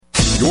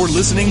You're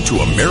listening to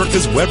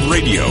America's Web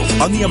Radio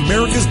on the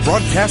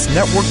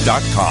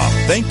AmericasBroadcastNetwork.com.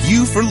 Thank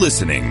you for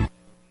listening.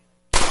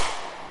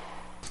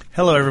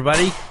 Hello,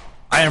 everybody.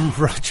 I am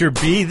Roger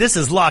B. This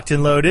is Locked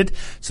and Loaded.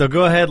 So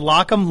go ahead,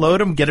 lock them, load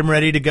them, get them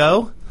ready to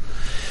go.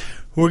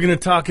 We're going to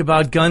talk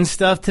about gun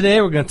stuff today.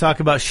 We're going to talk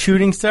about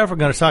shooting stuff. We're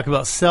going to talk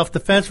about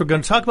self-defense. We're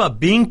going to talk about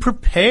being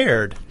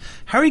prepared.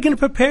 How are you going to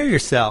prepare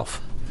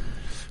yourself?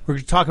 We're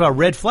going to talk about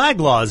red flag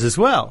laws as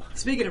well.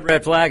 Speaking of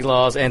red flag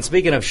laws, and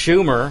speaking of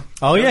Schumer,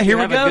 oh yeah, here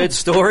we go. A good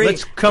story.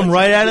 Let's come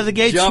right out of the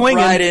gate jump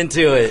swinging. Right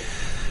into it.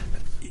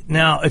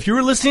 Now, if you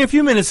were listening a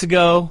few minutes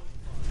ago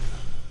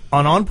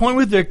on Point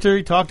with Victor,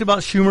 he talked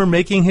about Schumer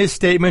making his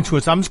statement,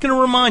 which I'm just going to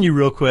remind you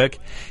real quick.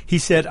 He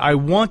said, "I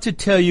want to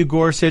tell you,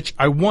 Gorsuch,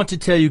 I want to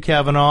tell you,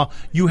 Kavanaugh,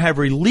 you have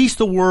released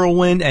the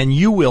whirlwind and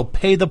you will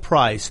pay the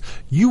price.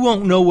 You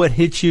won't know what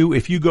hits you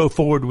if you go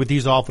forward with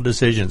these awful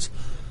decisions."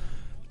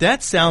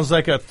 That sounds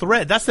like a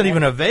threat. That's not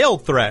even a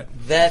veiled threat.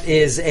 That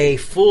is a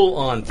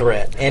full-on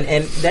threat.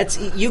 And that's,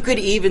 you could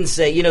even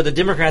say, you know, the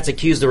Democrats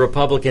accuse the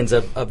Republicans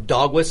of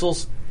dog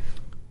whistles.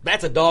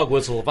 That's a dog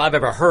whistle if I've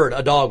ever heard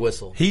a dog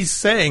whistle. He's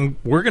saying,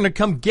 we're going to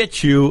come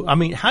get you. I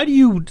mean, how do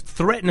you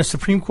threaten a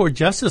Supreme Court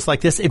justice like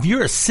this if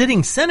you're a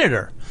sitting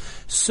senator?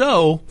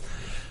 So,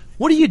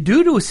 what do you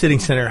do to a sitting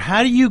senator?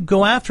 How do you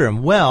go after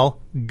him? Well,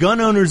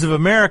 Gun Owners of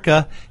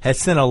America has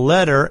sent a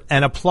letter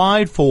and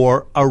applied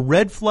for a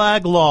red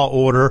flag law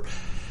order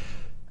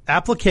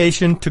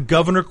application to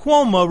Governor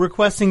Cuomo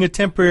requesting a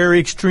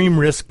temporary extreme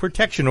risk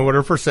protection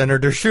order for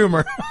Senator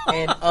Schumer.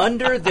 And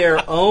under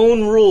their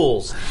own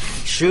rules,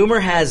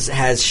 Schumer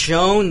has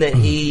shown that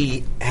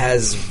he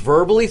has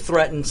verbally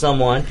threatened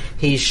someone.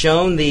 He's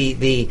shown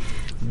the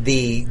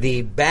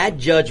bad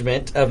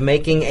judgment of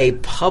making a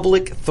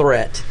public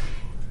threat.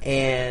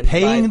 And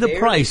paying the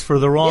price for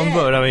the wrong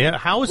vote. I mean,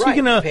 how is he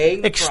going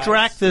to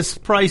extract this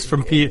price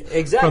from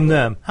from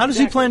them? How does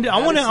he plan to?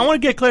 I want to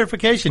get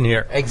clarification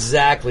here.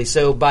 Exactly.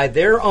 So, by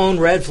their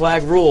own red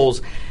flag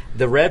rules,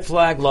 the red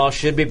flag law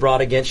should be brought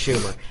against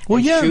Schumer. Well,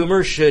 and yeah.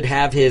 Schumer should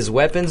have his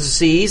weapons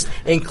seized,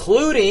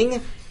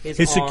 including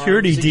his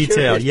security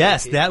detail.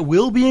 Yes, that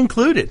will be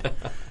included.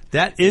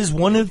 That is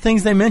one of the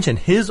things they mentioned.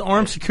 His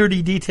armed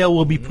security detail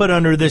will be put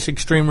under this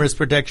extreme risk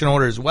protection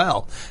order as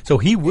well. So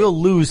he will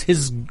lose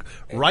his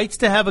rights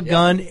to have a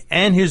gun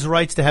and his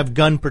rights to have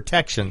gun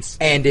protections.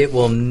 And it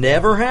will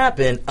never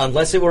happen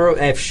unless if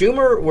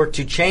Schumer were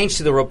to change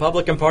to the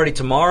Republican Party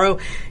tomorrow,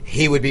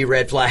 he would be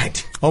red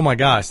flagged. Oh my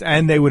gosh.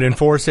 And they would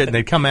enforce it and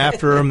they'd come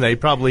after him.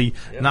 They'd probably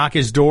knock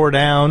his door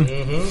down.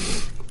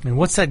 Mm-hmm. And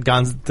what's that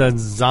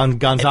Gonzalez? At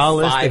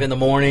 5 in the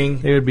morning.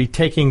 They would be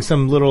taking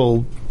some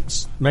little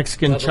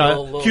Mexican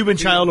child, Cuban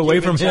child away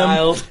from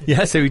him.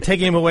 Yes, they would take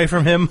him away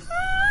from him.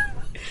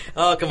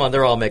 Oh, come on,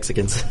 they're all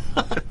Mexicans.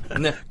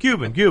 No.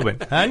 Cuban.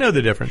 I know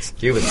the difference.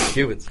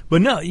 Cubans.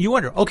 But no, you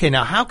wonder, okay,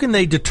 now how can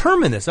they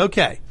determine this?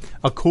 Okay,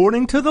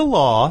 according to the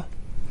law,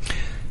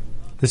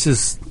 this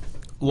is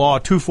law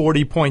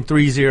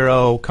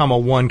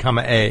 240.30, 1,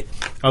 A.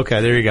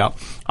 Okay, there you go.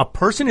 A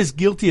person is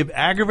guilty of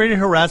aggravated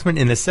harassment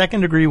in the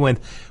second degree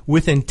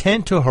with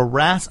intent to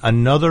harass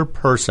another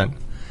person.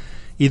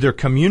 Either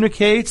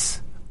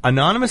communicates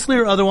anonymously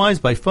or otherwise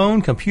by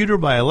phone, computer,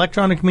 by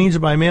electronic means, or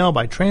by mail,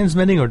 by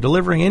transmitting or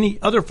delivering any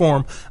other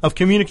form of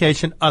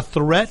communication, a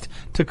threat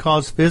to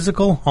cause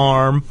physical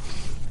harm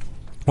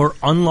or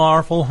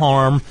unlawful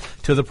harm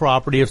to the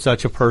property of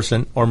such a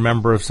person or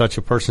member of such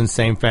a person's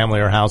same family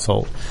or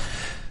household.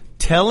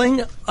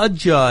 Telling a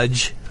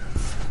judge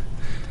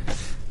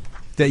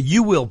that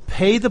you will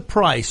pay the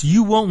price,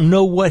 you won't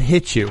know what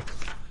hit you.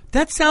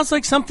 That sounds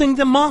like something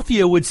the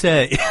mafia would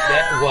say.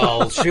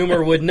 Well,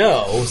 Schumer would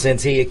know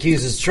since he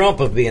accuses Trump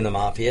of being the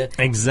mafia.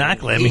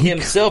 Exactly. He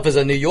himself is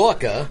a New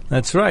Yorker.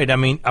 That's right. I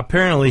mean,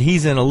 apparently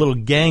he's in a little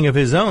gang of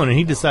his own, and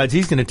he decides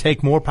he's going to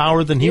take more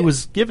power than he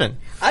was given.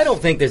 I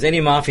don't think there's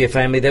any mafia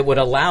family that would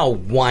allow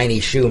whiny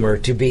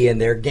Schumer to be in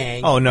their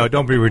gang. Oh, no,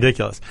 don't be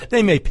ridiculous.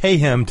 They may pay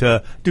him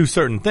to do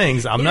certain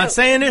things. I'm not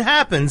saying it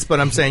happens, but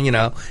I'm saying,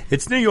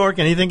 it's New York,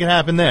 anything can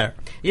happen there.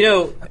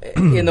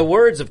 In the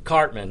words of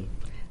Cartman,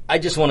 I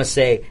just want to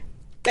say,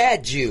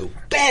 bad Jew.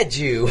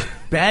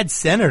 Bad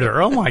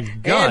senator. Oh, my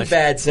gosh. And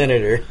bad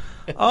senator.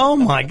 Oh,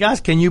 my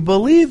gosh. Can you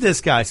believe this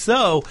guy?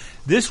 So,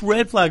 this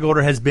red flag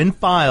order has been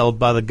filed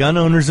by the Gun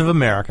Owners of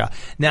America.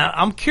 Now,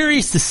 I'm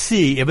curious to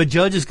see if a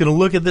judge is going to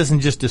look at this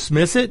and just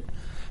dismiss it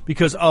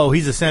because,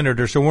 he's a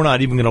senator, so we're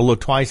not even going to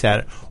look twice at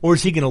it. Or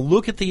is he going to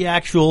look at the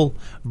actual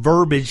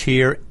verbiage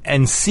here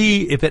and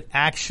see if it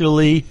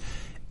actually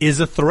is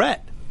a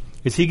threat?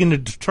 Is he going to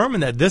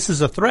determine that this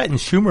is a threat? And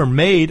Schumer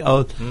made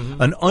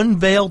an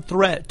unveiled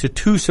threat to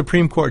 2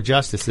 Supreme Court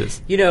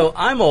justices.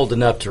 I'm old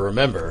enough to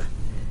remember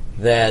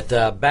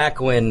that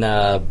back when,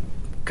 I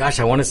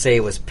want to say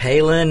it was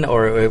Palin,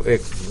 or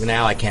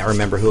now I can't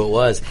remember who it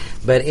was.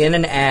 But in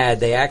an ad,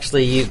 they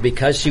actually used,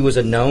 because she was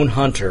a known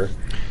hunter,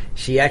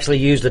 she actually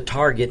used a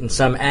target in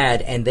some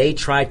ad, and they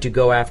tried to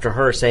go after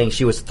her, saying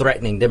she was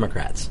threatening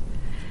Democrats.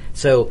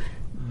 So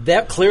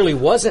that clearly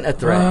wasn't a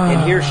threat.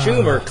 And here's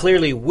Schumer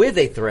clearly with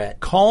a threat.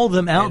 Call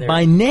them out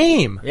by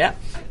name. Yeah.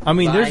 I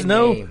mean, By there's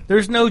name.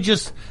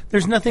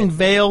 nothing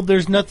veiled.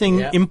 There's nothing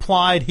Yep.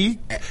 implied. He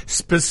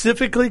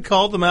specifically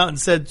called them out and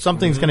said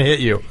something's going to hit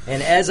you.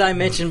 And as I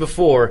mentioned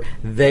before,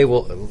 they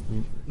will.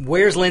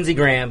 Where's Lindsey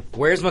Graham?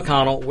 Where's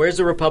McConnell? Where's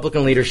the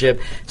Republican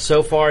leadership?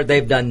 So far,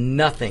 they've done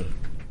nothing.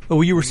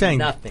 Oh, you were saying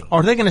Nothing.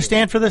 Are they going to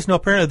stand for this? No,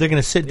 apparently they're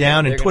going to sit down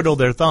and they're gonna- twiddle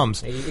their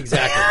thumbs.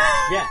 Exactly.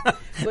 Yeah.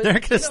 But, They're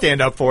not going to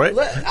stand up for it.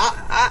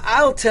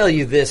 I'll tell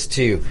you this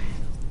too.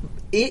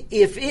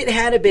 If it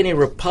had been a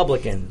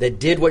Republican that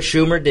did what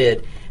Schumer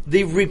did,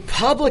 the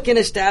Republican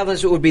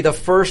establishment would be the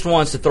first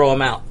ones to throw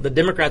him out. The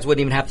Democrats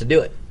wouldn't even have to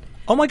do it.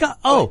 Oh my God!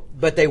 Oh,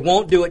 But they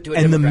won't do it to a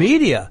and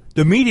Democrat.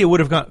 the media would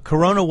have gone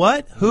Corona.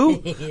 What? Who?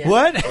 Yeah.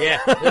 What? Yeah,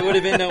 there would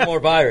have been no more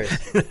virus.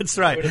 That's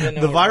right. Would have been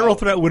no The more viral problem.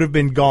 threat would have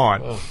been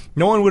gone.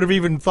 No one would have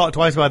even thought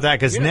twice about that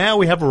because now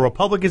we have a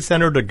Republican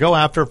senator to go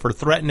after for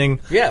threatening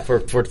Yeah, for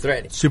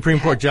threatening Supreme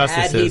Court Had he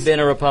justices. been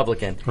a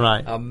Republican,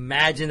 Right.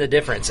 Imagine the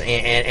difference,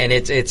 and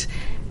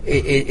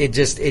it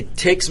just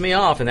ticks me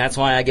off, and that's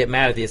why I get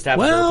mad at the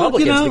established Well,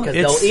 Republicans you know, because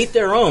it's- they'll eat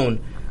their own,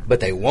 but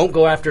they won't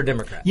go after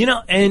Democrats.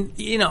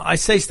 I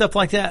say stuff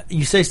like that.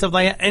 You say stuff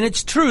like that, and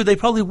it's true. They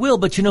probably will,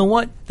 but you know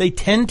what? They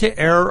tend to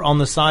err on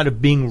the side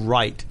of being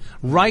right.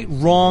 Right,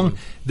 wrong.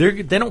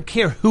 They don't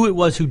care who it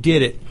was who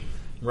did it.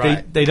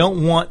 Right. They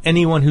don't want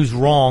anyone who's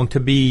wrong to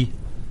be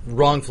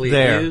Wrongfully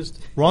there. accused.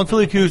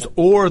 Wrongfully accused,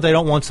 or they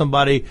don't want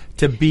somebody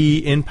to be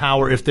in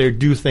power if they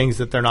do things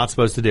that they're not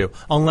supposed to do,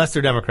 unless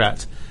they're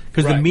Democrats.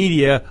 Because the Right.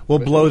 media will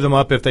blow them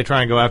up if they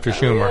try and go after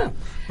Schumer. yeah.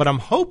 But I'm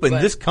hoping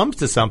But- this comes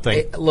to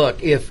something. Look,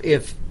 if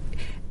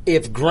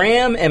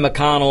Graham and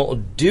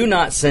McConnell do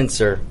not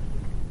censor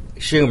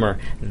Schumer,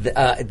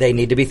 they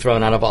need to be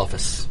thrown out of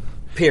office.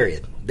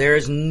 Period. There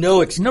is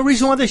no excuse. No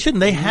reason why they shouldn't.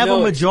 They have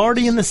No a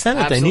majority in the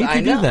Senate. They need to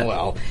Absolutely. I do know. that.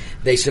 Well,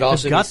 they should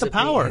also They've got be the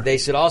power. They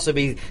should also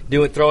be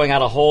throwing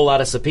out a whole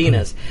lot of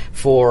subpoenas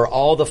for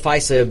all the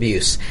FISA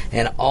abuse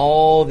and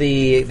all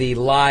the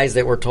lies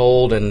that were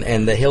told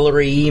and the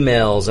Hillary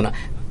emails. And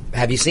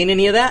have you seen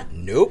any of that?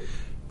 Nope.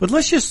 But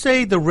let's just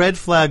say the red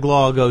flag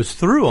law goes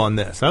through on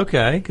this,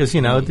 okay? Because,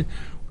 we're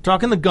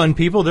talking the gun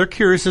people. They're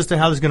curious as to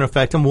how this is going to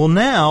affect them. Well,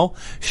 now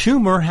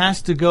Schumer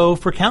has to go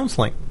for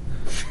counseling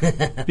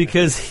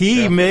because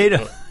he made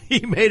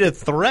a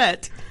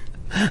threat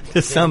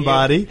to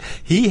somebody.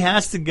 He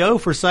has to go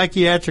for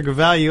psychiatric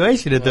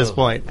evaluation at this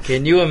point.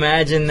 Can you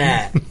imagine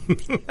that?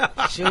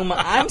 Schumer,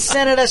 I'm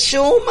Senator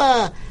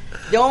Schumer.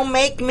 Don't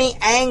make me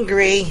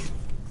angry.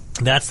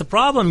 That's the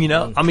problem,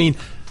 I mean,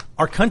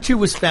 our country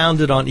was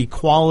founded on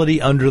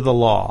equality under the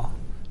law,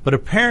 but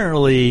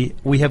apparently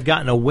we have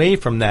gotten away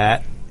from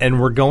that, and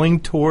we're going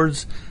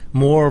towards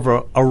more of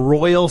a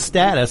royal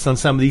status on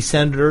some of these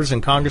senators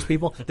and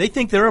congresspeople. They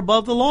think they're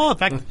above the law. In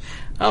fact,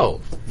 Oh,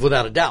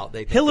 without a doubt.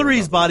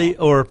 Hillary's body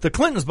or the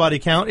Clintons' body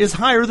count is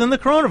higher than the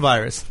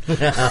coronavirus.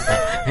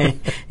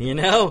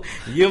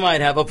 You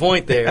might have a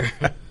point there.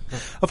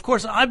 Of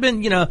course, I've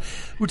been,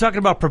 we're talking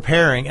about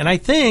preparing, and I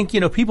think,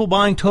 people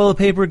buying toilet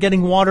paper,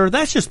 getting water,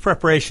 that's just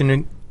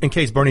preparation in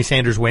case Bernie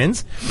Sanders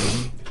wins.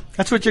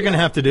 That's what you're going to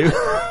have to do.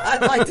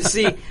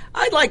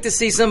 I'd like to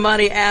see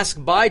somebody ask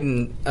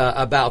Biden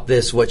about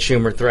this. What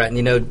Schumer threatened.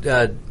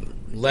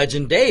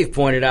 Legend Dave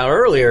pointed out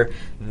earlier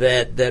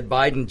that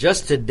Biden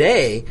just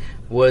today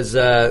was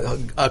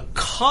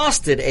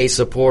accosted a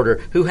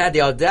supporter who had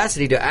the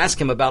audacity to ask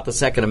him about the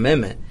Second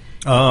Amendment.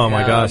 Oh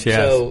my gosh! Yes,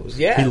 So,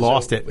 he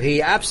lost it.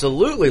 He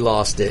absolutely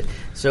lost it.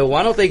 So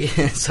why don't they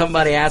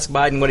somebody ask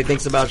Biden what he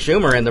thinks about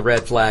Schumer and the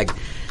red flag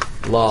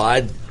law?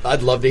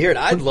 I'd love to hear it.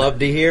 I'd love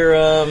to hear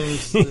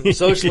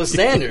Socialist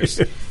Sanders.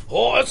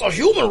 Oh, it's a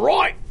human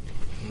right.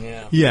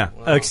 Yeah,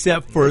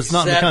 except for it's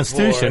not in the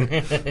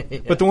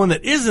Constitution. But the one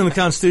that is in the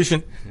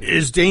Constitution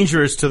is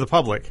dangerous to the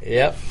public.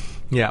 Yep.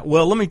 Yeah.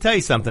 Well, let me tell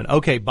you something.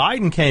 Okay,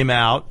 Biden came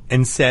out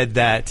and said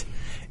that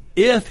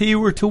if he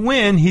were to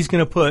win, he's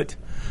going to put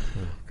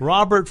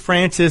Robert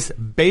Francis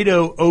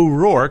Beto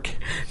O'Rourke.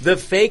 The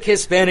fake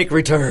Hispanic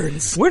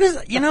returns. Where does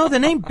the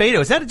name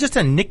Beto? Is that just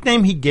a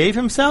nickname he gave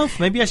himself?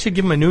 Maybe I should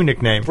give him a new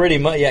nickname. Pretty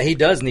much, yeah. He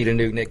does need a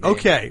new nickname.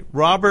 Okay,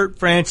 Robert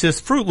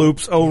Francis Fruit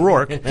Loops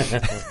O'Rourke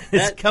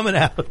is coming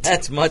out.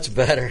 That's much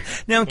better.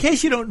 Now, in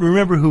case you don't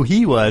remember who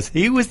he was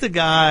the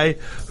guy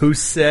who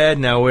said,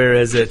 now where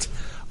is it?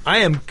 I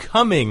am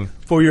coming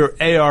for your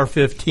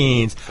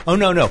AR-15s. Oh,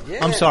 no.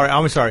 Yeah. I'm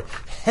sorry.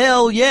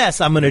 Hell yes,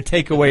 I'm going to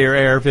take away your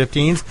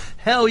AR-15s.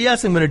 Hell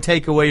yes, I'm going to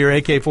take away your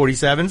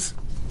AK-47s.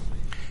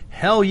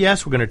 Hell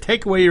yes, we're going to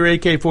take away your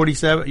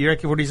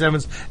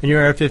AK-47s and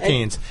your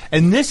AR-15s.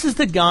 And this is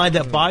the guy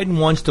that Biden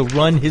wants to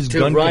run his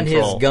gun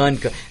control.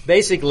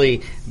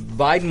 Basically,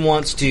 Biden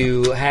wants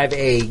to have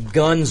a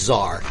gun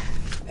czar.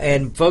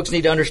 And folks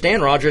need to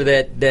understand, Roger,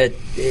 that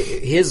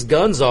his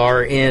gun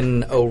czar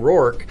in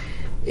O'Rourke,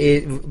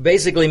 it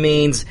basically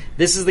means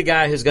this is the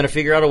guy who's going to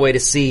figure out a way to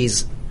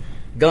seize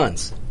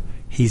guns.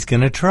 He's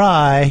going to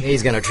try.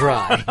 He's going to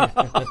try.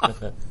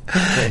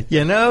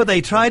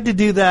 They tried to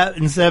do that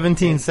in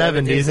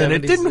 1770s, and it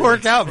didn't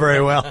work out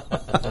very well.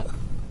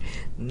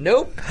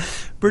 Nope.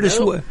 British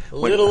Nope.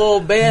 Little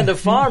old band of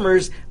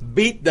farmers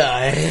beat the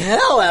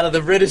hell out of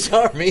the British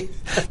Army.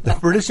 The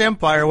British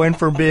Empire went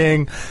from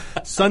being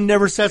sun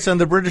never sets on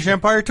the British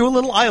Empire to a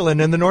little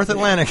island in the North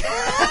Atlantic.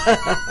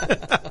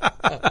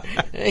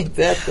 Ain't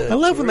that the I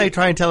love when they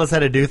try and tell us how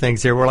to do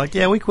things here. We're like,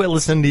 yeah, we quit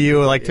listening to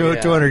you like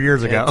 200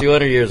 years ago.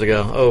 200 years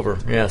ago. Over.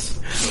 Yes.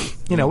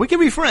 You know, we can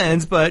be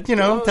friends, but,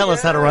 don't tell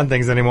us how to run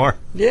things anymore.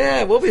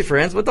 Yeah, we'll be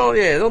friends, but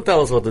don't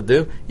tell us what to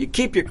do. You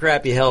keep your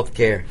crappy health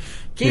care.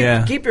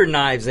 Keep your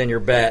knives and your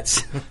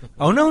bats.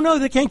 Oh, no,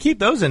 they can't keep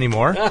those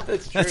anymore.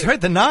 That's true. That's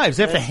right, the knives.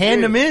 They have to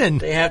hand them in.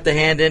 They have to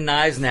hand in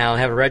knives now,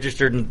 have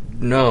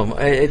registered. No,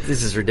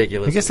 this is is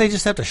ridiculous. I guess they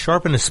just have to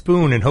sharpen a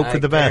spoon and hope for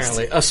the best.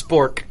 A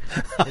spork.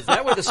 Is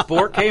that where the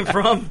spork came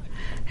from?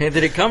 Did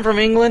it come from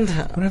England?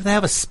 What if they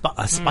have a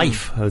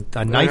spife,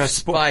 a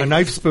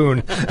knife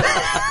spoon?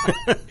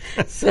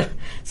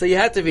 So you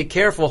have to be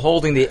careful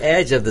holding the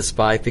edge of the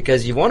spife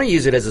because you want to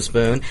use it as a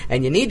spoon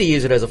and you need to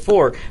use it as a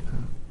fork.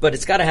 But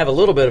it's got to have a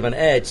little bit of an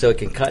edge so it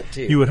can cut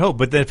too. You would hope,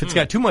 but then if it's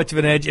got too much of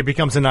an edge, it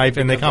becomes a knife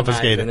and they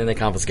confiscate it. And then they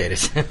confiscate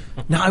it.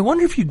 Now, I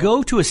wonder if you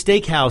go to a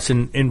steakhouse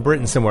in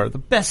Britain somewhere, the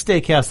best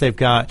steakhouse they've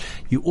got,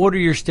 you order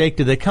your steak,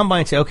 do they come by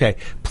and say, okay,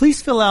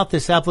 please fill out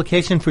this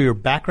application for your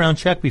background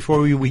check before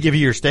we give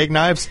you your steak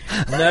knives?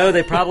 No,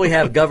 they probably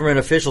have government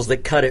officials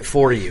that cut it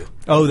for you.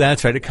 Oh,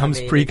 that's right. It comes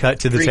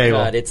pre-cut to the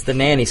table. It's the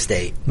nanny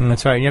state.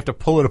 That's right. You have to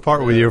pull it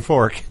apart with your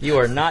fork. You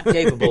are not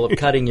capable of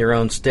cutting your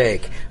own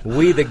steak.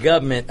 We, the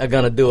government, are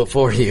going to do it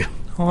for you.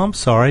 Oh, I'm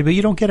sorry, but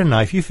you don't get a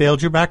knife. You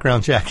failed your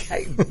background check.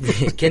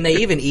 Can they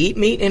even eat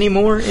meat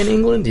anymore in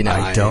England?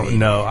 I don't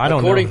know.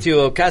 According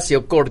to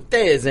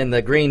Ocasio-Cortez and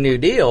the Green New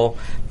Deal,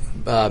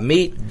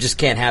 meat just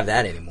can't have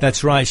that anymore.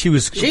 That's right. She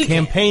was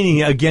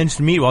campaigning against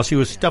meat while she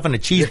was stuffing a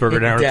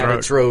cheeseburger down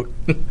her throat.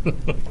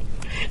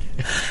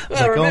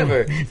 Well,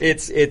 remember,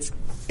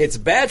 it's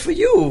bad for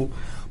you,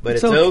 but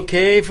it's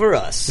okay for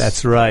us.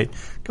 That's right.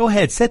 Go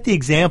ahead, set the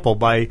example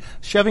by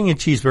shoving a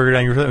cheeseburger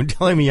down your throat and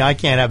telling me I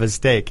can't have a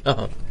steak.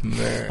 Oh,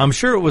 man. I'm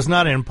sure it was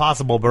not an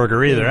Impossible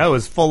Burger either. That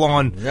was full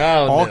on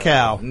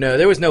cow. No,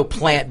 there was no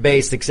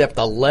plant-based except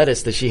the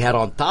lettuce that she had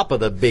on top of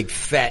the big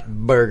fat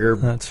burger.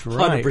 That's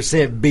right.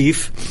 100%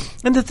 beef.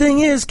 And the thing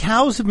is,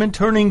 cows have been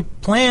turning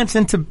plants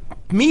into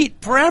meat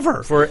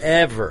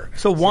forever.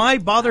 So why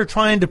bother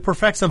trying to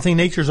perfect something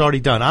nature's already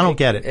done? I don't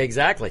get it.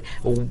 Exactly.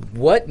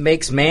 What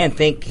makes man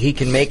think he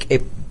can make a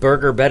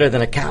burger better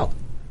than a cow?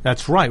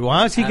 That's right. Well,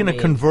 how is he going to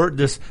convert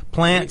this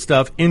plant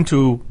stuff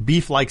into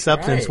beef-like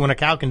substance when a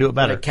cow can do it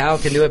better? When a cow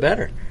can do it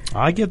better.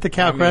 I give the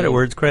cow credit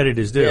where its credit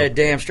is due. Yeah,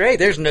 damn straight.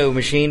 There's no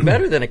machine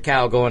better than a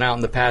cow going out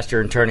in the pasture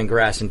and turning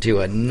grass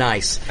into a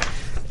nice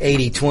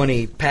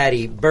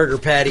 80-20 burger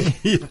patty.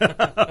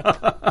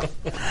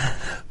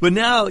 But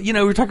now,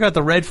 we're talking about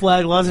the red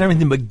flag laws and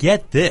everything, but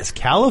get this.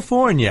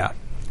 California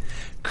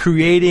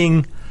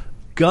creating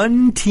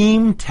gun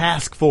team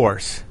task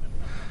force.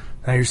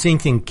 Now you're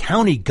thinking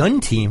county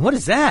gun team. What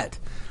is that?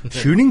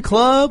 Shooting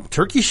club,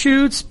 turkey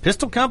shoots,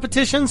 pistol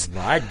competitions?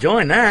 I'd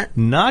join that.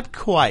 Not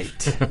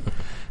quite.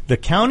 The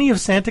county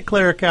of Santa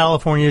Clara,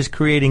 California is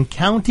creating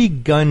county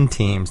gun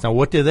teams. Now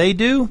what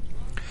do?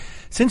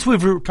 Since we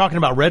were talking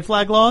about red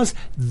flag laws,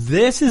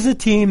 this is a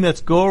team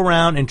that's go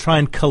around and try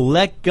and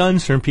collect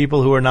guns from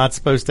people who are not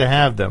supposed to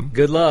have them.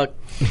 Good luck.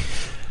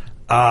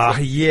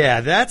 Yeah,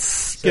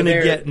 that's going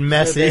to get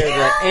messy. So they're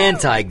the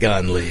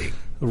anti-gun league.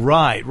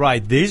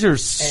 Right. These are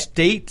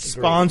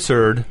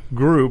state-sponsored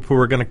group who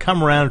are going to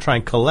come around and try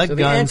and collect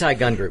guns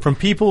anti-gun group from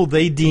people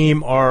they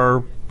deem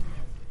are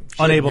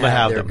unable to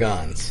have them.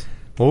 Guns.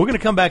 Well, we're going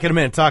to come back in a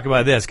minute and talk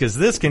about this because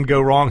this can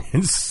go wrong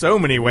in so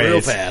many ways.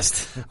 Real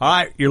fast. All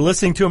right, you're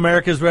listening to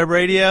America's Web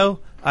Radio.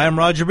 I am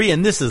Roger B.,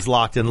 and this is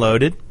Locked and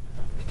Loaded.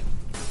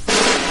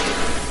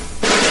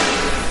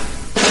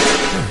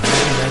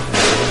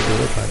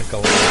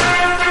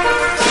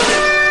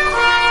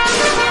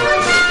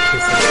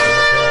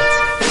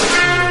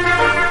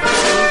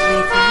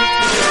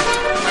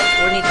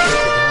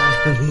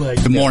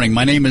 Good morning.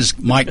 My name is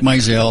Mike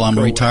Mizell. I'm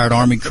a retired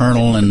Army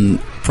colonel and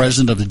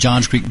president of the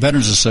Johns Creek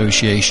Veterans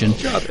Association.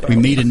 We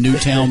meet in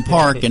Newtown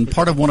Park, and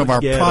part of one of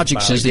our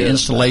projects is the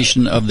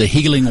installation of the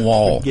Healing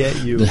Wall,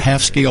 the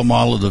half-scale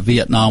model of the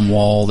Vietnam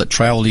Wall that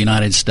traveled the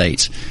United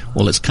States.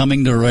 Well, it's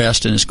coming to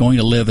rest, and it's going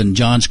to live in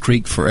Johns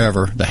Creek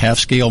forever, the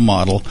half-scale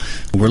model.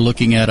 We're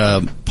looking at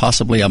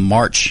possibly a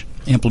March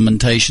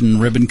implementation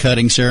ribbon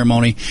cutting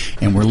ceremony,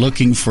 and we're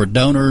looking for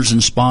donors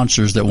and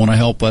sponsors that want to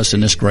help us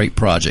in this great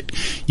project.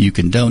 You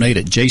can donate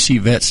at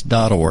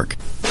jcvets.org.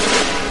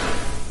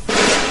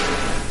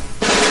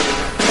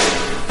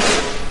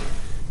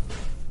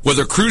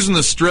 Whether cruising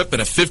the Strip in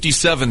a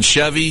 57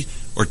 Chevy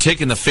or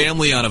taking the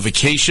family on a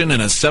vacation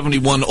in a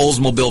 71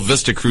 Oldsmobile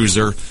Vista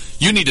Cruiser,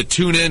 you need to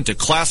tune in to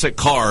Classic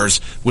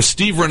Cars with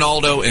Steve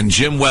Ronaldo and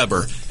Jim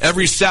Weber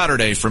every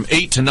Saturday from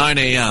 8 to 9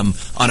 a.m.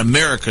 on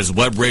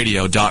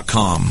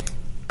americaswebradio.com.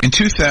 In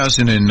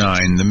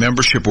 2009, the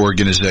membership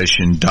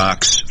organization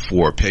Docs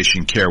for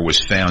Patient Care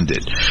was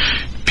founded.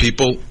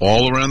 People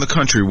all around the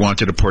country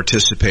wanted to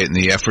participate in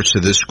the efforts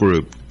of this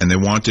group, and they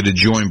wanted to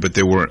join, but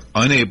they were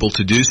unable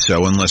to do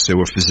so unless they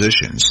were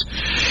physicians.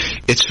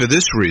 It's for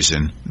this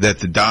reason that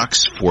the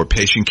Docs for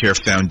Patient Care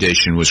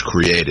Foundation was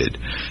created.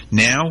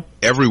 Now,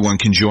 everyone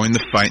can join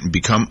the fight and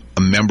become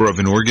a member of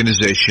an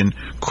organization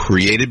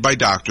created by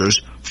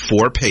doctors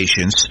for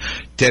patients,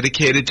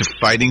 dedicated to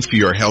fighting for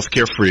your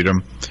healthcare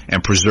freedom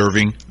and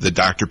preserving the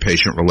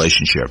doctor-patient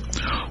relationship.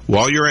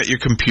 While you're at your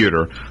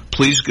computer,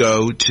 please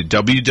go to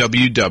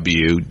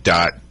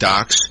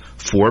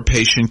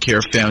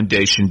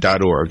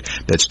www.docs4patientcarefoundation.org.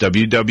 That's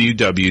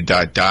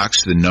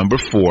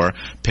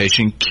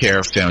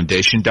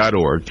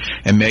www.docs4patientcarefoundation.org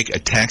and make a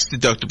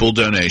tax-deductible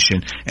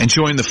donation and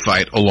join the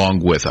fight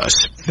along with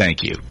us.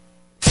 Thank you.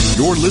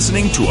 You're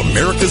listening to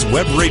America's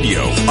Web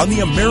Radio on the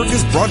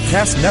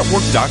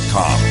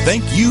AmericasBroadcastNetwork.com.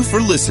 Thank you for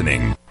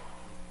listening.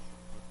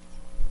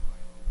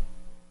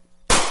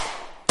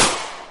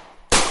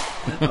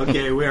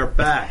 Okay, we are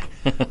back.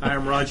 I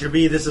am Roger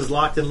B. This is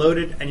Locked and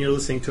Loaded, and you're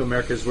listening to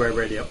America's Web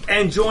Radio.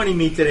 And joining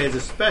me today as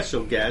a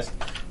special guest,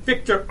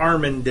 Victor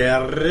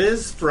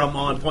Armendariz from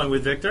On Point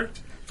with Victor.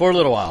 For a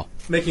little while.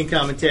 Making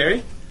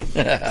commentary.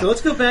 So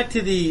let's go back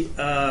to the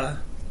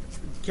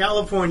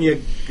California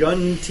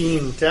Gun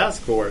Team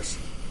Task Force.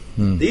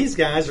 These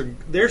guys,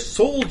 their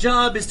sole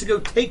job is to go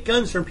take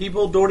guns from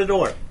people door to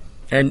door.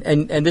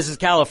 And this is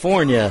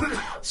California,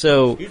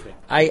 so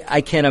I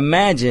can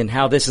imagine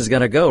how this is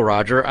going to go,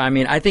 Roger. I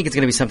mean, I think it's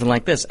going to be something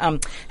like this.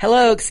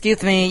 Hello,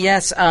 excuse me.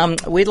 Yes,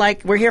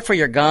 we're here for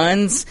your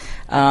guns.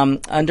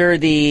 Under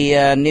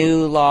the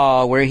new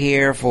law, we're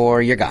here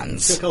for your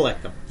guns. To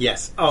collect them,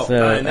 yes.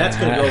 And that's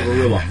going to go over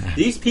real well.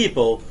 These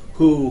people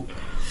who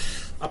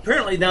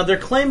apparently, now they're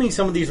claiming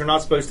some of these are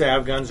not supposed to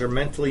have guns, are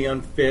mentally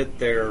unfit,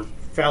 they're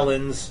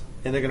felons,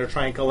 and they're going to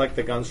try and collect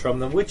the guns from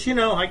them, which,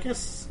 I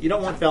guess you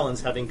don't want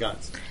felons having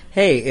guns.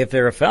 Hey, if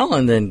they're a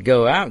felon, then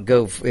go out.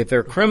 If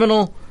they're a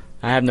criminal,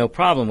 I have no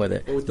problem with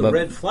it. But with the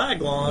red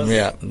flag laws,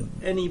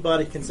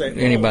 anybody can say,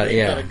 anybody,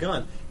 got a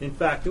gun. In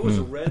fact, there was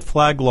a red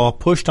flag law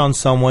pushed on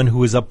someone who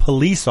was a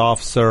police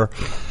officer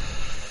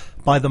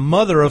by the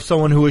mother of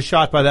someone who was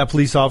shot by that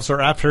police officer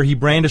after he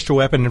brandished a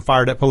weapon and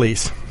fired at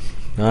police.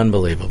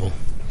 Unbelievable.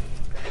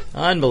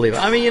 I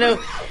mean,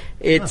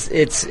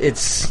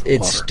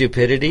 it's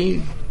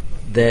stupidity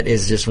that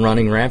is just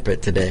running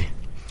rampant today.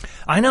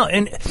 I know,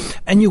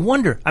 and you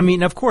wonder. I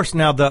mean, of course,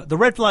 now the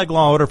red flag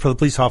law order for the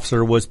police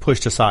officer was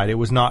pushed aside. It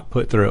was not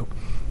put through.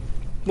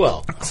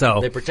 Well,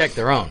 they protect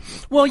their own.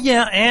 Well,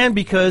 yeah, and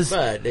because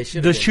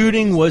the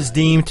shooting was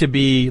deemed to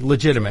be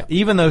legitimate,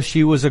 even though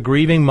she was a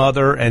grieving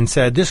mother and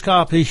said, this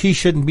cop, he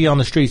shouldn't be on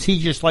the streets. He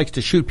just likes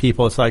to shoot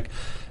people. It's like,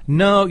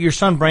 no, your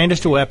son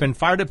brandished a weapon,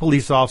 fired at a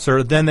police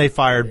officer, then they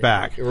fired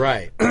back.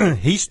 Right.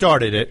 He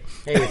started it.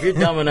 Hey, if you're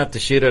dumb enough to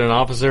shoot at an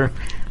officer,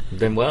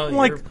 then,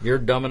 you're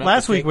dumb enough.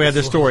 Last week we had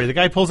this story. The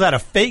guy pulls out a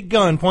fake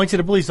gun, points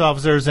at police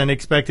officers, and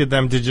expected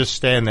them to just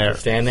stand there.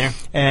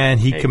 And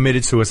he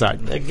committed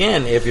suicide.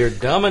 Again, if you're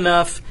dumb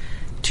enough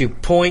to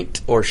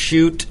point or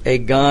shoot a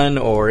gun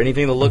or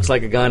anything that looks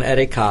like a gun at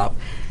a cop,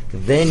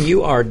 then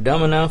you are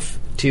dumb enough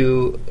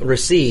to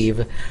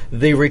receive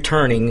the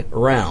returning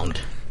round.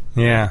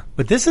 Yeah,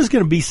 but this is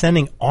going to be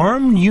sending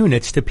armed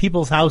units to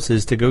people's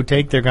houses to go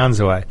take their guns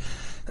away.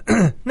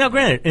 Now,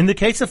 granted, in the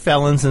case of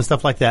felons and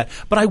stuff like that,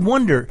 but I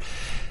wonder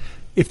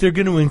if they're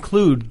going to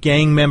include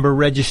gang member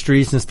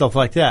registries and stuff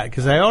like that,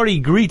 because I already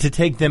agreed to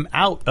take them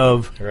out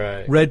of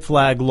red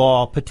flag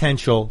law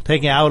potential,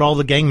 taking out all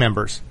the gang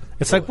members.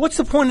 It's like, what's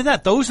the point of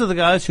that? Those are the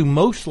guys who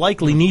most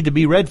likely need to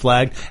be red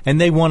flagged, and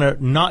they want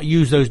to not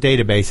use those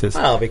databases.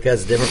 Well,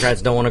 because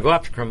Democrats don't want to go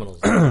after criminals.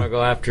 They want to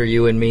go after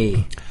you and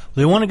me.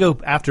 They want to go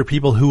after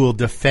people who will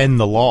defend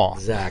the law.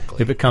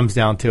 Exactly. If it comes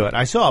down to it.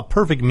 I saw a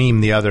perfect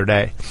meme the other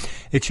day.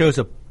 It shows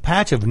a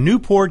patch of new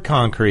poured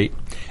concrete,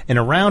 and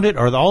around it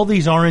are all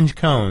these orange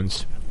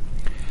cones.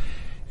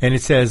 And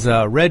it says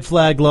red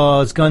flag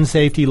laws, gun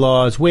safety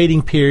laws,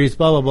 waiting periods,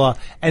 blah, blah, blah.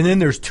 And then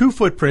there's two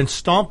footprints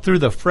stomped through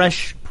the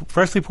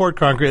freshly poured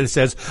concrete that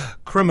says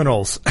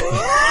criminals.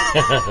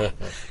 Because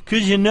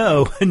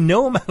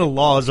no amount of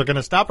laws are going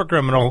to stop a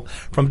criminal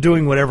from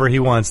doing whatever he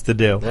wants to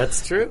do.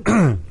 That's true.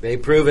 They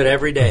prove it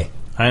every day.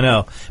 I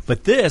know.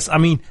 But this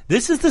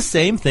is the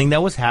same thing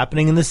that was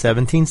happening in the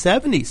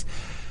 1770s.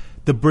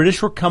 The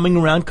British were coming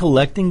around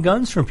collecting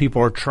guns from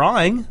people, or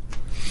trying.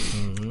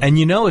 Mm-hmm. And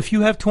if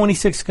you have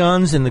 26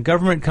 guns and the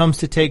government comes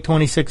to take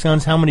 26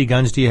 guns, how many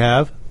guns do you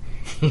have?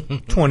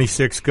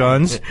 26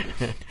 guns.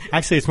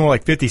 Actually, it's more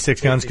like 56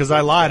 guns because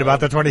I lied about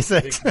the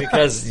 26.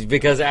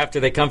 because after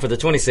they come for the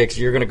 26,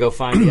 you're going to go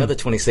find the other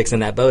 26 in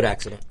that boat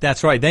accident.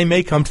 That's right. They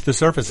may come to the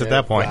surface at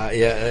that point.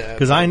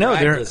 Because I know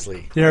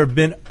there have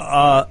been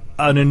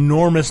an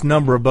enormous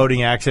number of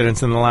boating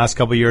accidents in the last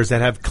couple of years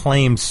that have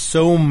claimed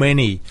so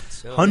many.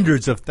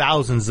 Hundreds of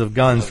thousands of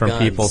guns from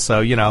people. So,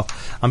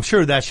 I'm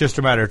sure that's just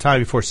a matter of time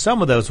before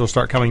some of those will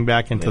start coming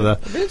back into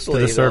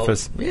the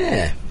surface.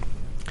 Yeah.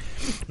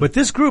 But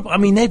this group,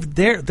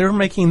 they're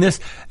making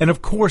this, and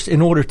of course,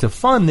 in order to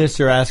fund this,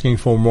 they're asking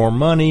for more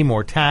money,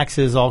 more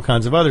taxes, all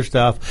kinds of other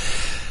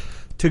stuff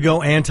to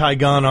go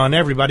anti-gun on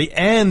everybody,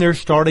 and they're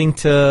starting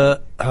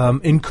to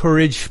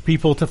encourage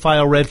people to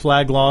file red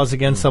flag laws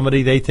against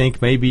somebody they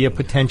think may be a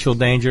potential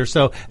danger.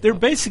 So they're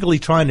basically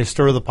trying to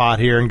stir the pot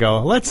here and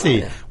go, let's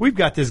see, we've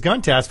got this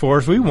gun task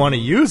force, we want to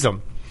use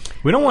them.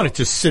 We don't want it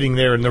just sitting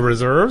there in the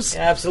reserves.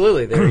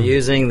 Absolutely. They're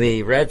using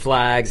the red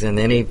flags and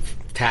any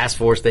task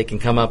force they can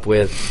come up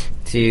with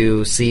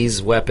to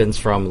seize weapons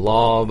from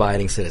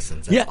law-abiding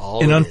citizens. That's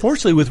all and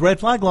unfortunately, with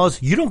red flag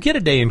laws, you don't get a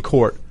day in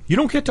court. You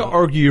don't get to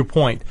argue your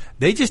point.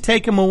 They just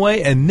take them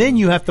away, and then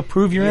you have to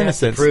prove your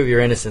innocence. Prove your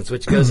innocence,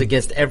 which goes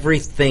against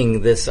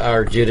everything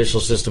our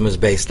judicial system is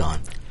based on.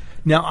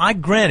 Now, I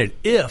granted,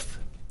 if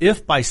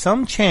by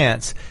some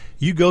chance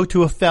you go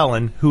to a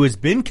felon who has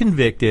been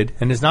convicted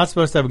and is not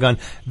supposed to have a gun,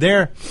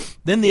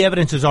 then the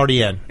evidence is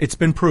already in. It's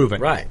been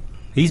proven. Right.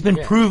 He's been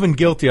proven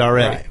guilty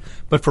already. Right.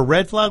 But for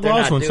red flag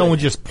laws, when someone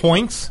just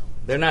points,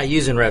 they're not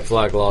using red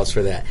flag laws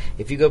for that.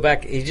 If you go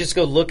back, you just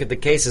go look at the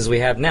cases we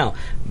have now.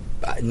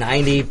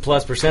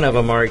 90+% of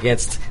them are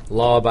against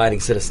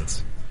law-abiding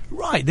citizens.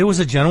 Right. There was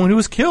a gentleman who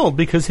was killed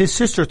because his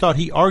sister thought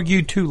he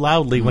argued too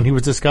loudly when he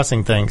was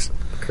discussing things.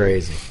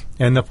 Crazy.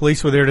 And the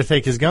police were there to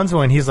take his guns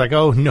away, and he's like,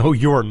 oh, no,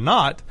 you're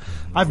not.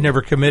 I've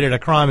never committed a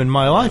crime in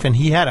my life. And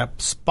he had a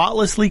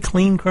spotlessly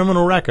clean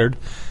criminal record.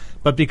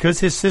 But because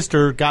his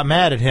sister got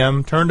mad at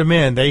him, turned him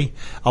in,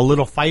 a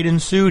little fight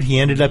ensued. He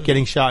ended up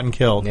getting shot and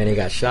killed. And he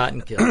got shot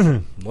and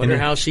killed. Wonder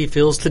how she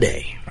feels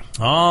today.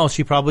 Oh,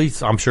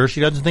 I'm sure she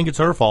doesn't think it's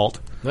her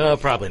fault. No,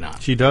 probably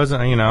not. She doesn't,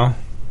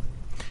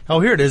 Oh,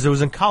 here it is. It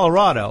was in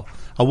Colorado.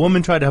 A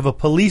woman tried to have a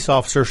police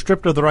officer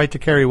stripped of the right to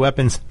carry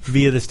weapons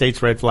via the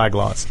state's red flag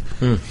laws.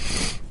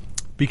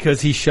 Because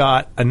he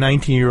shot a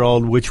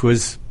 19-year-old, which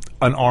was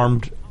an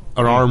armed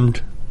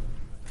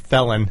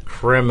felon.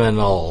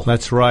 Criminal.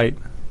 That's right.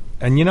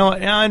 And,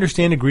 I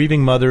understand the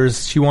grieving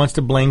mothers. She wants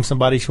to blame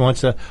somebody.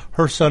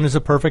 Her son is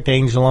a perfect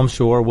angel, I'm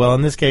sure. Well,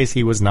 in this case,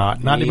 he was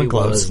not. Not even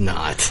close. He was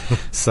not.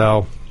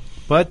 So,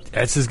 but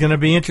this is going to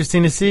be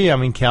interesting to see. I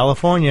mean,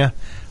 California,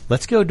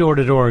 let's go door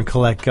to door and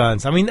collect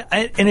guns. I mean,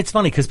 and it's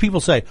funny because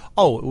people say,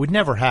 oh, it would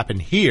never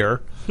happen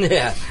here.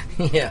 Yeah.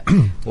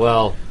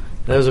 Well,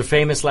 those are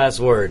famous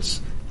last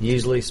words,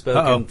 usually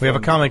spoken. We have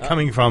a comment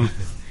coming from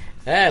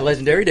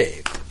Legendary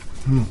Dave.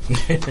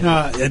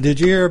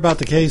 Did you hear about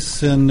the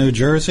case in New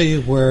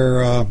Jersey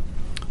where a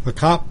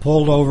cop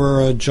pulled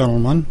over a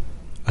gentleman?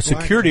 A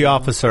security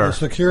officer. A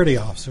security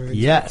officer,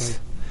 exactly. Yes.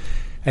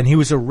 And he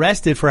was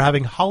arrested for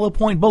having hollow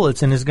point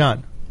bullets in his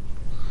gun.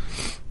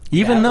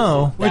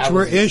 Which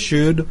were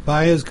issued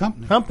by his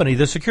company.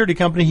 The security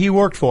company he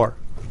worked for.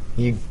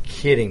 You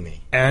kidding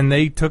me? And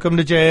they took him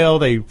to jail.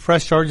 They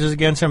pressed charges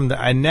against him,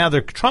 and now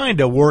they're trying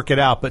to work it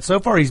out. But so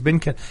far, charges have been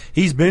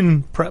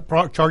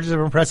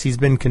pressed. He's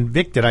been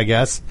convicted, I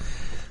guess,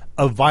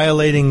 of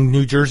violating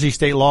New Jersey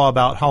state law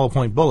about hollow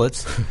point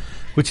bullets.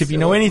 Which, if you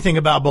know anything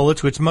about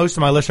bullets, which most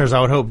of my listeners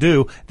I would hope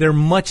do, they're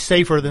much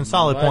safer than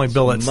solid point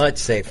bullets. Much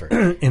safer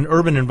in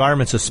urban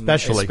environments,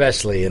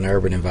 especially in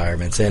urban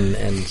environments.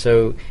 And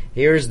so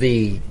here's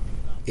the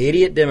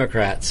idiot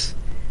Democrats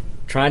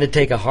trying to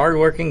take a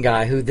hardworking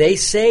guy who they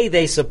say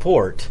they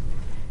support,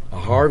 a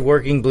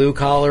hardworking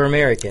blue-collar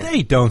American.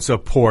 They don't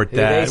support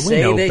that. We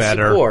know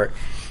better. Support,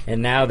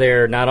 and now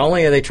they're not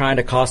only are they trying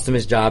to cost him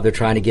his job, they're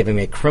trying to give him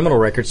a criminal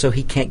record so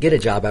he can't get a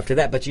job after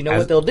that. But you know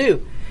what they'll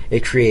do?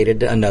 It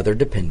created another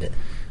dependent.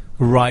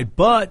 Right,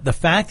 but the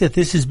fact that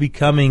this is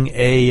becoming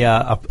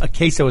a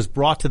case that was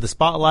brought to the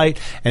spotlight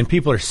and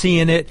people are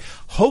seeing it,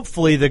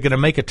 hopefully they're going to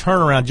make a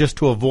turnaround just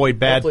to avoid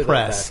bad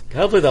press.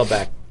 Hopefully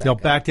they'll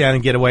back down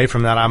and get away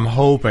from that. I'm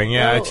hoping.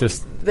 Yeah, well, it's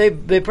just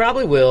they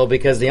probably will,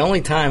 because the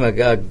only time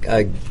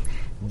a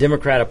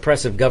Democrat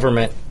oppressive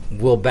government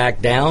will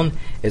back down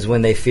is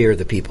when they fear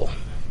the people.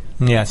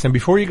 Yes, and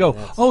before you go,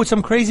 it's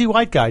some crazy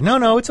white guy.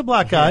 No, it's a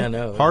black guy. Yeah,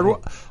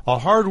 no. A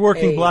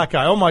hard-working black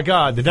guy. Oh, my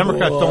God, the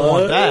Democrats don't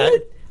want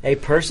that. A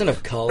person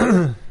of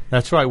color.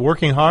 That's right,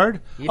 working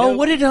hard. Who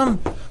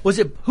was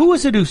it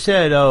who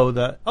said,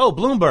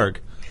 Bloomberg.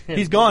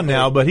 He's gone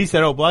now, but he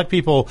said, black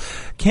people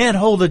can't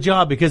hold a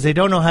job because they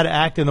don't know how to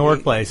act in the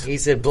workplace. He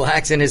said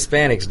blacks and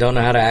Hispanics don't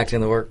know how to act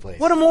in the workplace.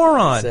 What a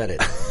moron. He said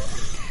it.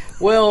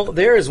 Well,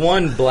 there is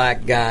one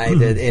black guy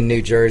in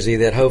New Jersey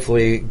that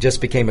hopefully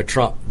just became a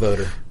Trump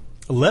voter.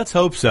 Let's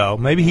hope so.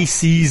 Maybe he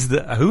sees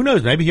who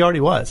knows? Maybe he already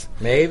was.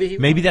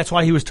 Maybe that's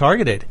why he was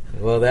targeted.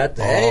 Well,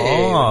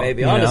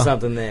 maybe onto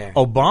something there.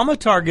 Obama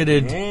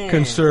targeted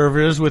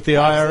conservatives with the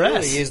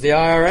IRS. He used the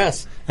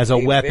IRS as a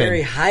weapon. A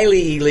very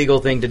highly illegal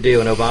thing to do,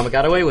 and Obama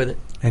got away with it.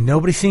 And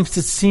nobody seems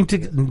to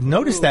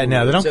notice that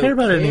now. They don't care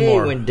about it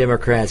anymore. When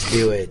Democrats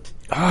do it.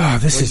 When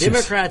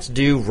Democrats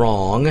do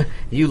wrong,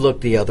 you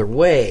look the other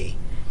way,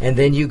 and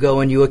then you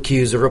go and you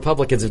accuse the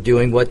Republicans of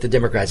doing what the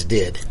Democrats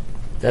did.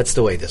 That's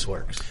the way this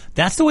works.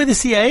 That's the way the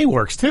CIA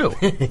works, too.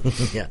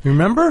 Yeah.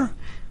 Remember?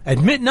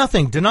 Admit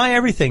nothing, deny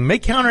everything,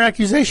 make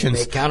counter-accusations.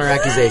 Make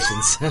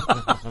counter-accusations.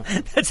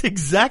 That's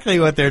exactly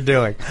what they're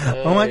doing.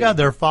 Oh, my God,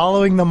 they're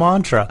following the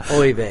mantra.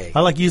 Oy vey.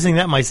 I like using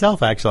that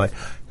myself, actually.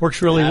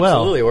 Works really well.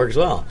 Absolutely, works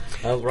well.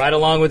 Right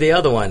along with the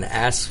other one,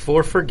 ask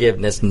for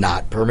forgiveness,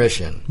 not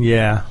permission.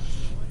 Yeah.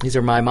 These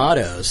are my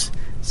mottos.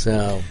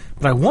 So,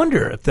 but I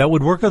wonder if that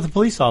would work with a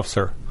police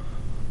officer.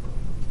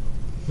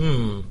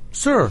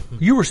 Sir,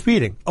 you were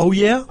speeding. Oh,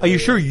 yeah? Are you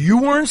sure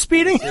you weren't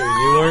speeding?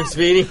 You weren't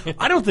speeding?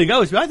 I don't think I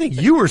was. I think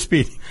you were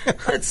speeding.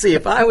 Let's see.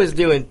 If I was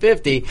doing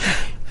 50,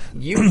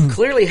 you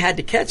clearly had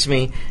to catch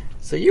me,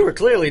 so you were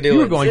clearly doing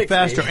 60. You were going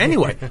faster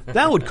anyway.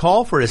 That would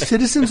call for a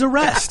citizen's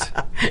arrest.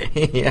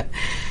 Yeah,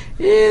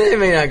 they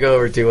may not go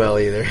over too well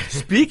either.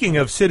 Speaking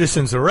of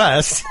citizen's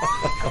arrest,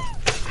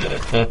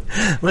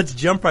 let's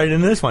jump right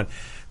into this one.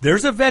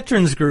 There's a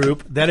veterans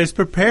group that is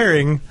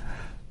preparing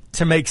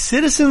to make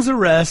citizens'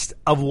 arrest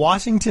of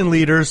Washington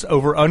leaders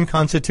over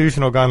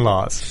unconstitutional gun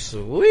laws.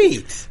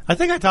 Sweet. I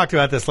think I talked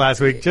about this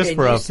last week just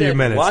for a few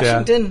minutes.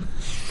 Washington?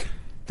 Yeah.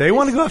 They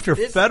want to go after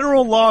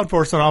federal law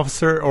enforcement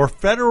officer or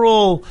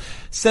federal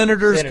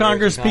senators,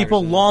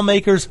 congresspeople,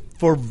 lawmakers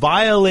for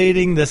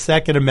violating the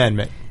Second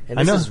Amendment.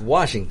 And this is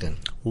Washington.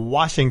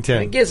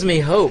 Washington. It gives me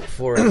hope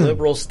for a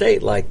liberal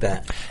state like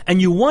that.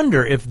 And you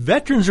wonder if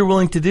veterans are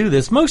willing to do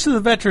this. Most of the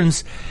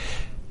veterans,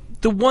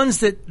 the ones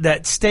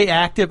that stay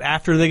active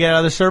after they get out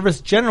of the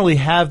service, generally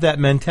have that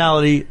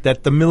mentality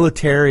that the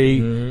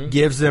military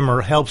gives them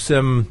or helps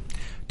them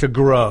to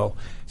grow.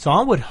 So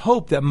I would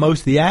hope that most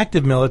of the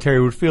active military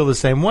would feel the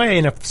same way,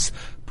 and if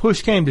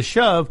push came to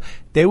shove,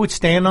 they would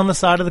stand on the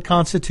side of the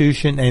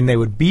Constitution and they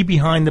would be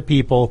behind the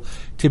people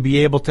to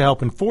be able to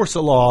help enforce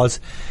the laws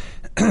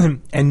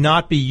and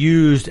not be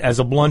used as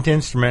a blunt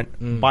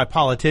instrument by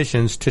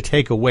politicians to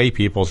take away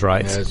people's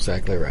rights. That's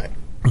exactly right.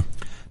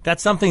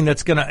 That's something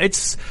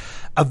that's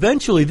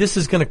eventually this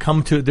is going to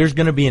come to, there's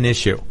going to be an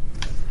issue.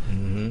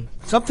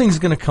 Something's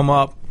going to come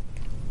up.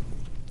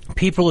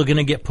 People are going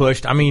to get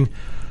pushed. I mean,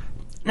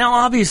 now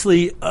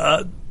obviously,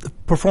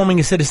 performing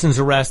a citizen's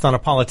arrest on a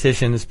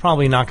politician is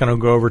probably not going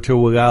to go over too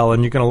well,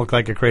 and you're going to look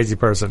like a crazy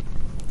person.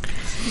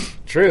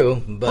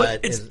 True,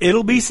 but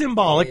it'll be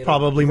symbolic,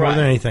 probably more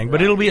than anything.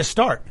 But it'll be a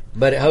start.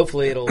 But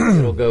hopefully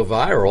it'll go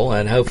viral,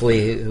 and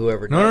hopefully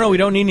whoever. No, we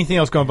don't need anything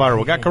else going viral.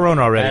 We got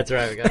Corona already. That's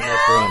right, we got enough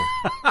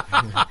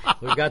Corona.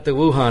 We've got the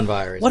Wuhan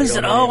virus. What is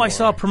it? Oh, I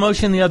saw a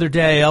promotion the other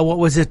day. What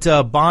was it?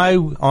 Buy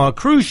on a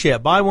cruise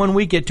ship. Buy 1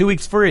 week, get 2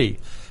 weeks free.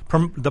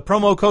 The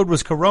promo code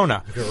was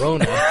Corona.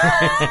 Corona.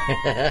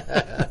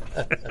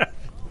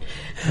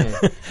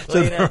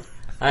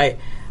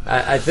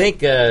 I think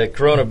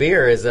Corona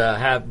beer is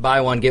have buy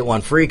one get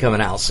one free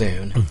coming out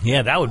soon.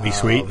 Yeah, that would be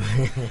sweet.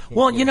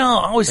 Well,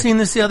 I was seeing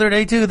this the other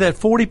day too, that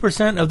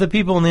 40% of the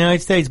people in the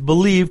United States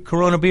believe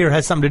Corona beer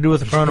has something to do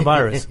with the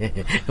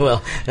coronavirus.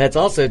 Well, that's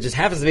also just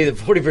happens to be that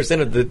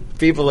 40% of the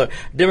people are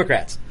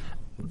Democrats.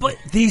 But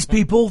these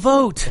people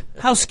vote.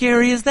 How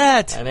scary is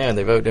that? I know, and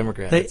they vote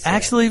Democrats. They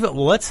actually vote.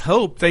 Well, let's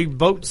hope they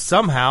vote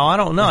somehow. I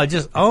don't know.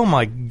 Oh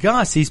my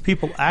gosh, these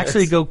people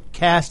actually go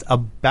cast a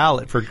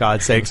ballot, for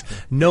God's sakes,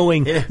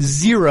 knowing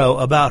zero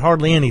about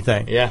hardly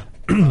anything. Yeah.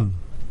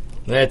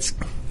 That's,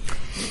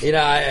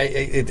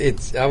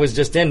 I was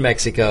just in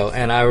Mexico,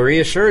 and I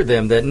reassured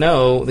them that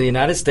no, the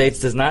United States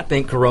does not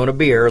think Corona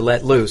beer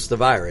let loose the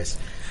virus.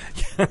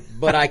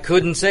 But I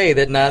couldn't say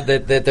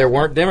that there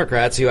weren't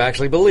Democrats who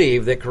actually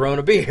believe that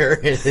Corona beer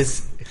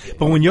is.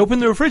 But when you open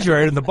the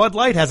refrigerator and the Bud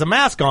Light has a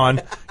mask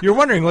on, you're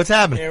wondering what's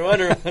happening. You're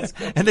wondering what's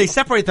going on. And they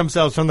separate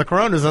themselves from the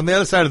Coronas on the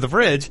other side of the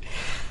fridge.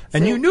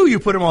 And you knew you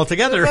put them all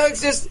together.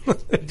 Folks,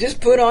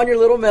 just put on your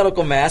little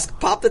medical mask,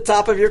 pop the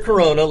top of your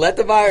Corona, let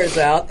the virus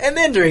out, and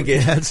then drink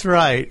it. That's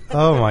right.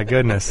 Oh, my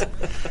goodness.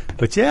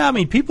 But, yeah, I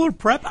mean, people are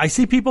prep. I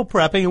see people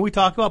prepping, and we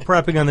talk about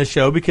prepping on this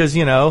show because,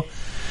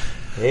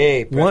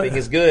 hey, prepping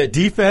is good.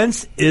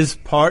 Defense is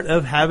part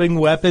of having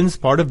weapons.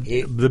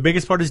 The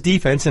biggest part is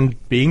defense, and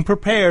being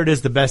prepared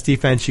is the best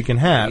defense you can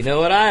have. You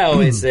know what I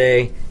always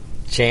say?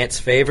 Chance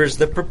favors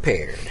the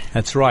prepared.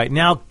 That's right.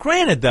 Now,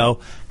 granted,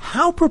 though,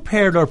 how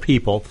prepared are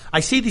people?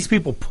 I see these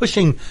people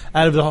pushing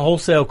out of the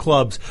wholesale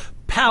clubs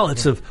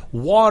pallets of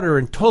water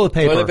and toilet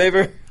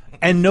paper.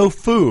 And no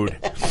food.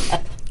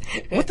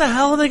 What the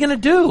hell are they going to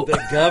do?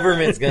 The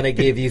government's going to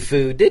give you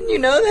food. Didn't you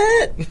know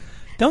that?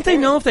 Don't they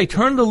know if they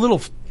turn the little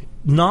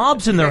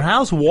knobs in their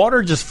house,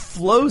 water just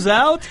flows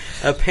out?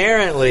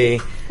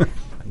 Apparently,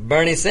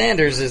 Bernie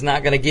Sanders is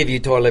not going to give you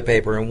toilet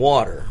paper and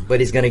water, but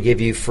he's going to give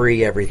you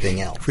free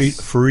everything else.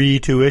 Free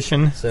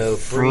tuition. So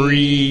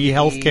free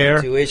health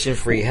care. Tuition,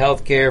 free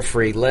health care,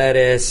 free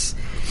lettuce,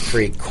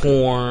 free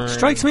corn.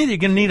 Strikes me that you're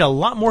going to need a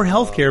lot more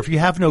health care if you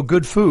have no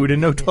good food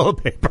and no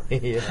toilet paper.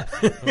 Yeah.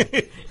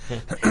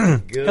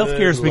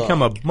 Healthcare has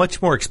become a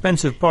much more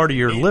expensive part of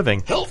your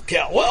living.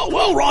 Healthcare.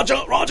 Well, Roger.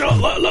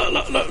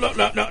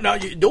 Now,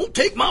 you don't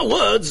take my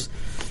words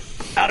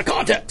out of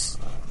context.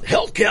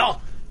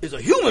 Healthcare is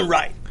a human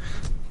right.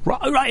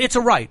 Right, it's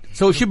a right.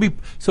 So it should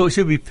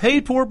be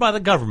paid for by the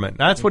government.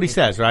 That's what he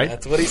says, right?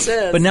 That's what he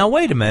says. But now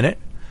wait a minute.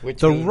 Which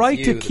the means right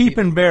you, to the keep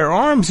people. and bear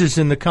arms is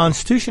in the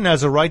Constitution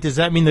as a right. Does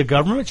that mean the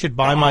government should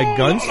buy my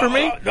guns for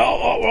me?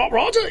 No,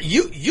 Roger,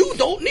 you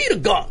don't need a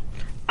gun.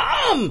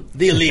 I'm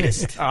the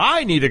elitist.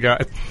 I need a gun.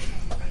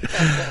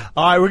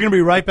 All right, we're going to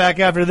be right back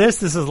after this.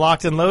 This is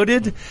Locked and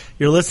Loaded.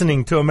 You're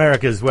listening to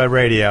America's Web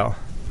Radio.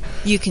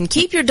 You can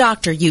keep your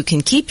doctor, you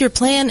can keep your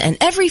plan, and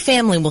every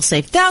family will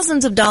save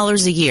thousands of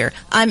dollars a year.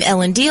 I'm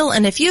Ellen Deal,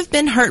 and if you've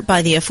been hurt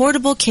by the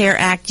Affordable Care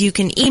Act, you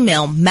can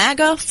email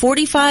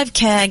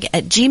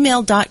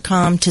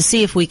MAGA45CAG@gmail.com to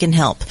see if we can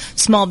help.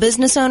 Small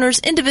business owners,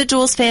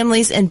 individuals,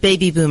 families, and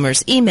baby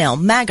boomers, email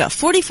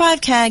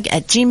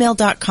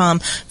MAGA45CAG@gmail.com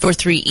for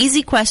 3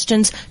 easy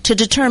questions to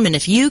determine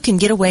if you can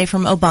get away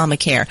from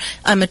Obamacare.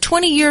 I'm a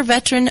 20-year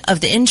veteran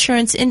of the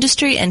insurance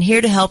industry and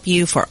here to help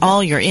you for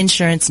all your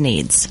insurance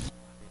needs.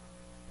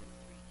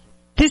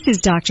 This is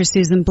Dr.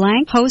 Susan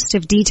Blank, host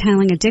of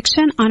Detailing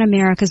Addiction on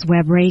America's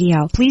Web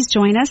Radio. Please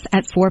join us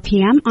at 4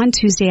 p.m. on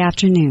Tuesday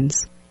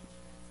afternoons.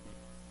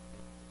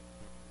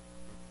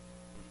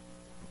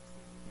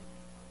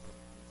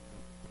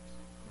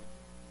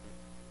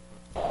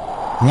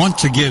 Want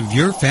to give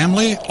your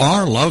family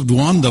or loved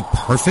one the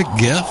perfect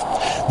gift?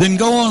 Then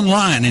go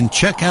online and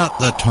check out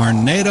the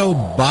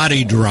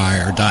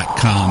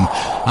TornadoBodyDryer.com.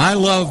 I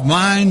love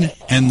mine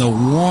and the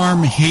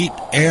warm heat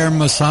air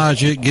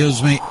massage it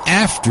gives me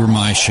after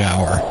my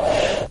shower.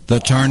 The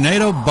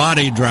Tornado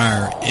Body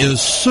Dryer is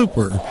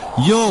super.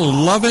 You'll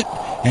love it,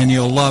 and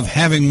you'll love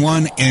having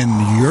one in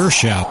your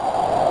shower.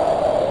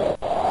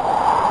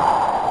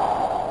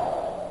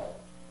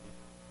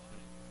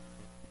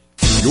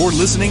 You're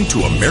listening to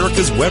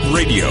America's Web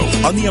Radio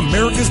on the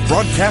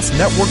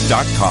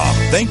AmericasBroadcastNetwork.com.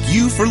 Thank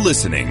you for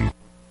listening.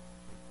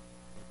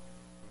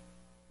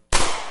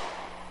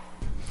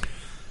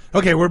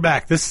 Okay, we're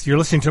back. You're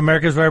listening to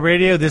America's Web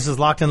Radio. This is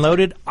Locked and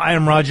Loaded. I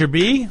am Roger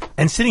B.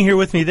 And sitting here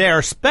with me there,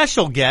 our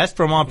special guest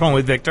from On Point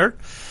with Victor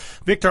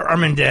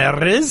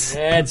Armendariz.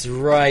 That's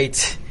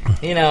right.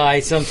 You know,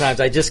 I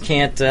just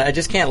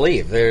can't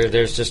leave.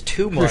 There's just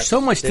too much. There's so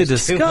much to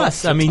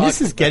discuss. I mean, this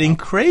is getting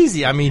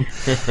crazy. I mean,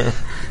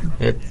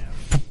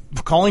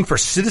 calling for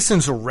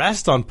citizens'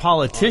 arrest on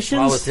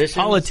politicians.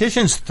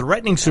 Politicians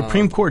threatening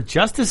Supreme Court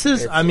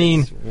justices. I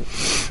mean,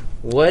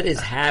 what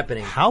is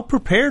happening? How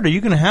prepared are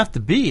you going to have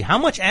to be? How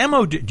much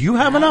ammo do you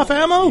have? Enough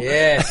ammo?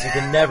 Yes, you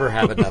can never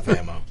have enough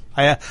ammo.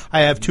 I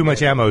have too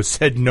much ammo,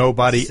 said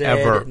nobody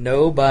ever.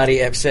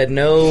 Nobody ever said,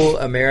 no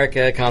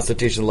America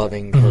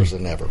Constitution-loving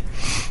person ever.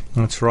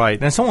 That's right.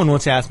 Now, someone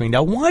once asked me,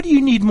 now, why do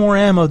you need more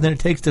ammo than it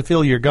takes to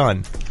fill your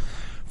gun?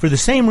 For the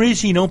same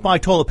reason you don't buy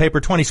toilet paper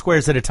 20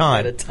 squares at a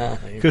time. At a time.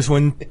 Because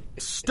when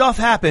stuff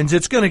happens,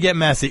 it's going to get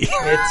messy.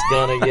 It's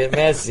going to get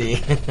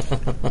messy.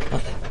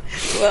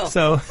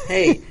 Well,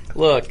 hey,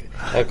 look,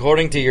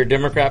 according to your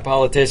Democrat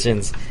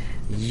politicians,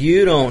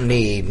 you don't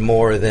need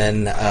more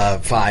than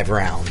 5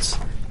 rounds.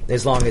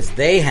 As long as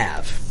they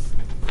have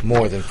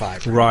more than 5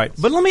 rounds. Right.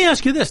 But let me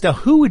ask you this. Now,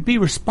 who would be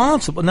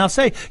responsible? Now,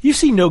 say you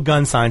see no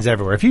gun signs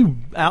everywhere. If you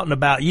out and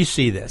about, you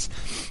see this.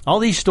 All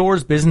these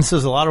stores,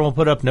 businesses, a lot of them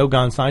put up no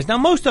gun signs. Now,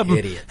 most of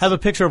them have a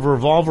picture of a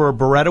revolver or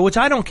Beretta, which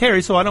I don't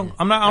carry, so I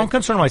don't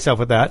concern myself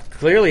with that.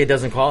 Clearly, it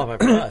doesn't qualify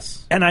for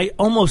us. And I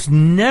almost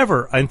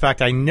never, in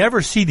fact, I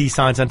never see these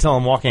signs until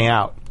I'm walking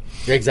out.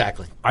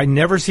 Exactly. I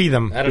never see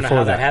them. I don't know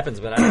how that happens,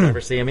 but I don't ever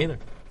see them either.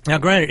 Now,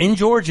 granted, in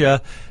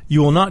Georgia, you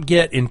will not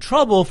get in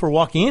trouble for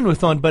walking in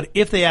with one, but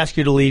if they ask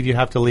you to leave, you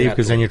have to leave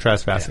because then you're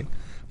trespassing.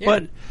 Yeah.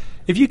 But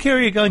if you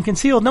carry a gun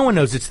concealed, no one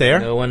knows it's there.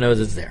 No one knows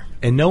it's there.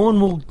 And no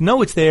one will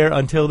know it's there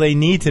until they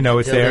need to know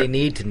it's there. They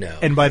need to know.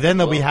 And by then,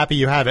 they'll be happy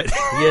you have it.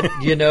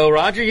 you know,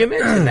 Roger, you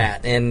mentioned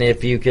that. And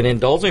if you can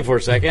indulge me for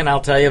a second, I'll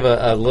tell you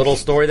a little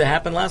story that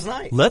happened last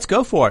night. Let's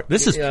go for it.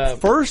 This is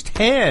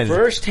firsthand.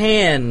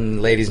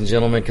 Firsthand, ladies and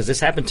gentlemen, because this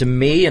happened to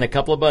me and a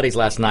couple of buddies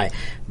last night.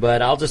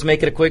 But I'll just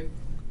make it a quick,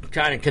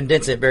 trying to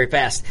condense it very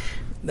fast.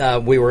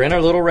 We were in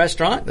our little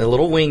restaurant, a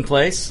little wing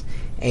place,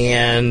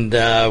 and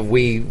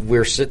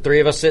we're 3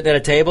 of us sitting at a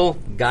table.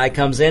 Guy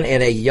comes in,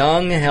 and a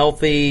young,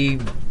 healthy,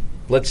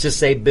 let's just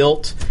say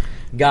built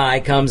guy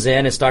comes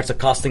in and starts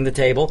accosting the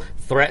table,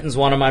 threatens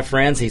one of my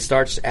friends. He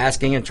starts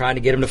asking and trying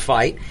to get him to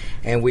fight,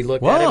 and we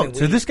looked at him. And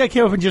so this guy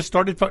came up and just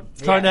started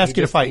trying to ask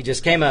you to fight. He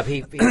just came up.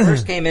 He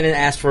first came in and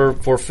asked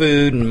for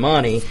food and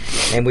money,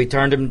 and we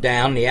turned him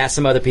down. And he asked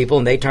some other people,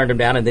 and they turned him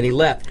down, and then he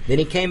left. Then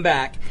he came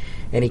back.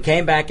 And he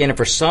came back in, and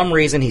for some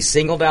reason, he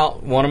singled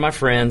out one of my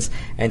friends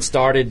and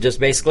started just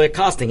basically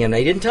accosting him.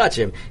 They didn't touch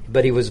him,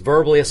 but he was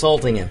verbally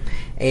assaulting him.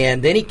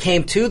 And then he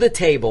came to the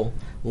table,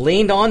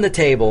 leaned on the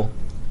table,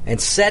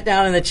 and sat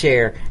down in the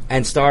chair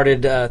and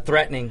started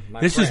threatening my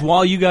friend. This is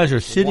while you guys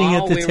are sitting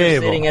at the table. While we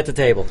were sitting at the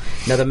table.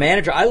 Now, the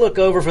manager, I look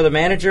over for the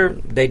manager,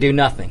 they do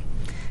nothing.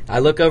 I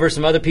look over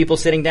some other people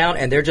sitting down,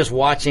 and they're just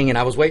watching, and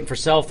I was waiting for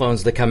cell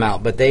phones to come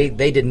out, but they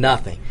did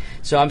nothing.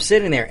 So I'm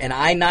sitting there, and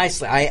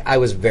I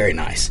was very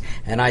nice.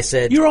 And I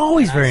said... You're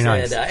always very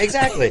nice.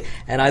 Exactly.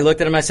 And I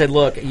looked at him, I said,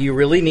 look, you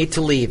really need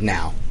to leave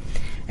now.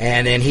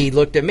 And then he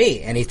looked at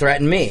me, and he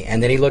threatened me.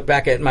 And then he looked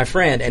back at my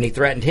friend, and he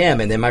threatened him.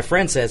 And then my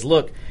friend says,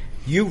 look,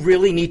 you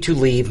really need to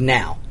leave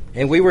now.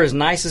 and we were as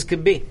nice as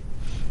could be.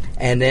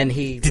 And then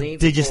he leaned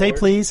Did you say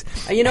please?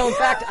 In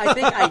fact, I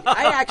think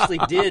I actually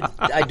did.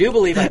 I do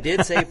believe I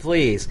did say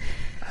please.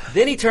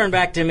 Then he turned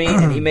back to me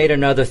and he made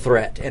another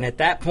threat. And at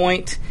that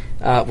point,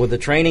 with the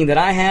training that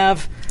I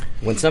have,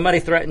 when somebody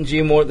threatens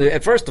you more,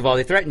 first of all,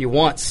 they threaten you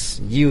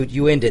once,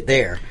 you end it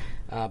there.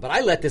 But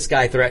I let this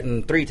guy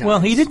threaten 3 times.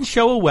 Well, he didn't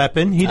show a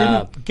weapon. He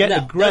didn't get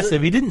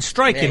aggressive. He didn't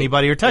strike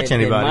anybody or touch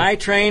anybody. My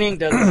training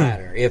doesn't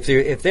matter.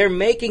 If they're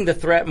making the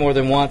threat more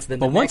than once, then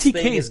next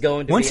thing is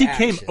going to be action. Once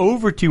he came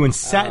over to you and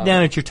sat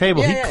down at your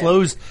table,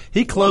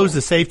 he closed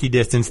the safety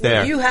distance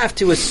there. You have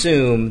to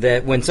assume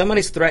that when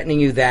somebody's threatening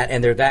you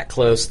and they're that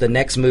close, the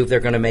next move they're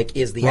going to make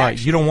is the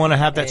action. You don't want to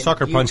have that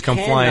sucker punch come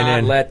flying in. You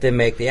cannot let them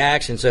make the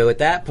action. So at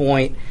that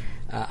point,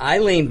 I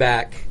lean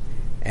back.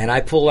 And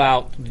I pull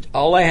out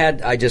all I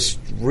had. I just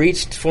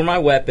reached for my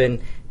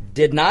weapon,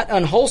 did not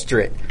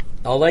unholster it.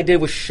 All I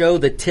did was show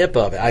the tip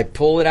of it. I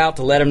pull it out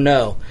to let him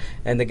know.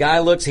 And the guy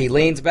he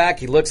leans back,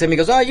 he looks at me, he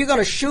goes, "Oh, you're going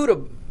to shoot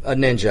a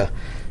ninja."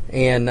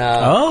 And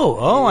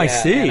I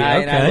see.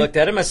 And I looked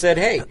at him. I said,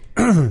 "Hey,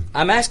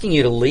 I'm asking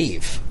you to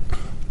leave."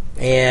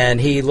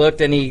 And he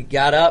looked and he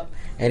got up.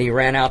 And he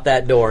ran out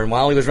that door. And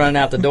while he was running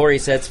out the door, he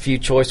said a few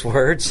choice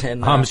words.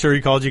 And I'm sure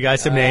he called you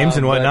guys some names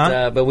and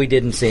whatnot. But we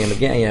didn't see him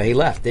again. He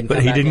left. He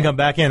didn't come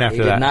back in after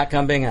that. He did not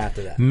come back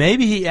after that.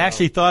 Maybe he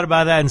actually thought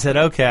about that and said,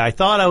 "Okay, I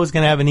thought I was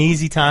going to have an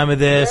easy time of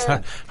this,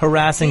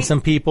 harassing some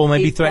people,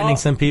 maybe threatening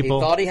some people."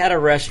 He thought he had a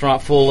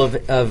restaurant full of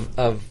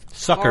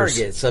suckers,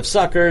 targets, of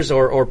suckers,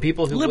 or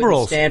people who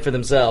wouldn't stand for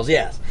themselves.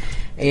 Yes,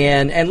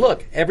 and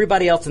look,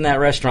 everybody else in that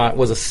restaurant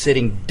was a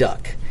sitting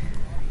duck,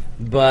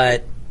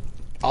 but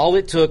all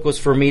it took was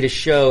for me to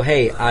show,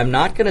 hey, I'm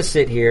not going to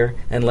sit here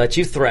and let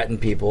you threaten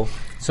people.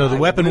 So the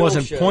weapon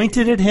wasn't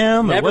pointed at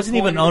him? It wasn't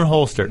even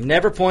unholstered?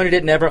 Never pointed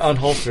it, never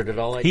unholstered it.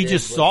 All he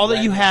just saw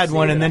that you had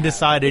one and then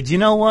decided, you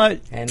know what?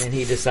 And then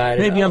he decided,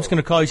 maybe I'm just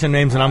going to call you some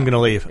names and I'm going to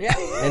leave. Yeah,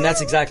 and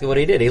that's exactly what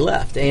he did. He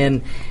left.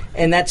 And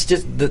that's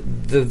just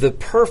the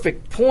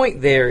perfect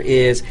point there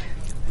is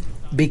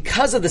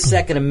because of the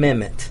Second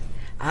Amendment,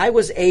 I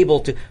was able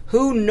to,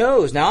 who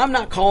knows? Now, I'm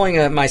not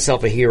calling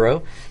myself a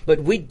hero,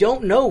 but we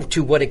don't know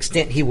to what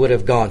extent he would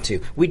have gone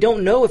to. We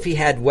don't know if he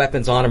had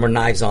weapons on him or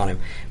knives on him.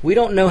 We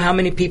don't know how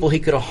many people he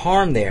could have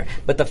harmed there.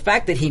 But the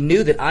fact that he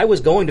knew that I was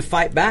going to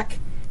fight back,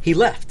 he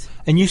left.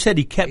 And you said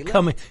he kept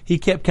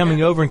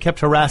coming over and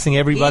kept harassing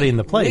everybody in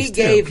the place.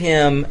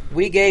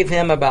 We gave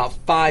him about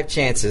 5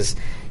 chances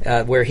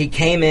where he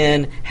came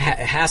in,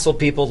 hassled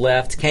people,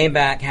 left, came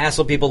back,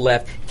 hassled people,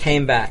 left,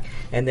 came back.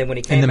 And then when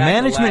he came back, the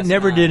management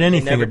never did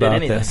anything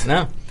about this.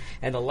 No.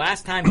 And the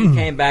last time he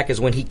came back is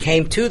when he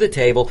came to the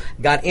table,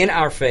 got in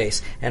our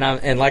face,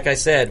 and like I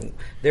said,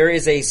 there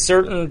is a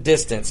certain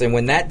distance, and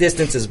when that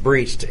distance is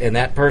breached and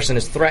that person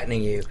is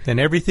threatening you, then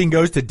everything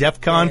goes to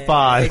DEFCON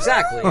 5.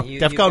 Exactly.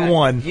 DEFCON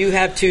 1. You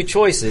have 2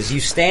 choices. You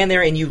stand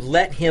there and you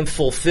let him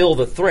fulfill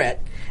the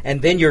threat,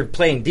 and then you're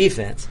playing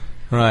defense.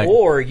 Right.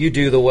 Or you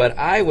do the way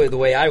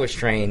I was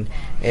trained,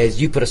 is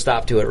you put a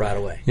stop to it right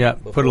away. Yeah,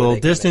 put a little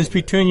distance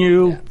between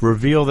you,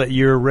 reveal that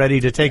you're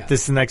ready to take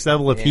this to the next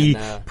level if he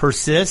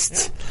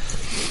persists.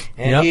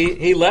 And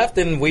he left,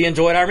 and we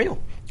enjoyed our meal.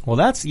 Well,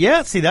 that's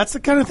the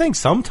kind of thing.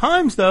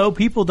 Sometimes, though,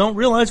 people don't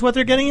realize what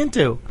they're getting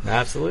into.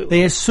 Absolutely.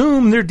 They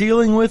assume they're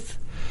dealing with...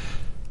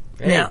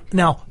 Now,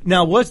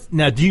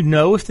 do you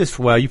know if this,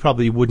 well, you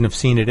probably wouldn't have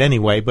seen it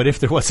anyway, but if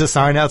there was a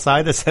sign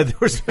outside that said there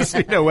was supposed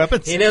to be no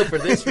weapons? For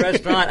this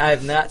restaurant, I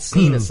have not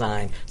seen a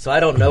sign, so I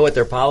don't know what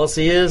their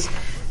policy is.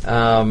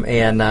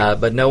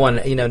 But no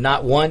one,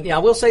 not one. I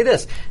will say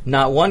this: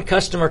 not one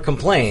customer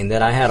complained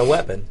that I had a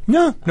weapon.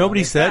 No,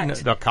 nobody said.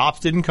 The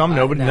cops didn't come.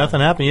 Nothing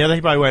happened. Yeah,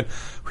 they probably went,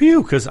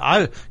 "Whew," because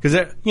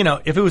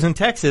if it was in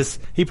Texas,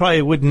 you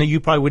probably wouldn't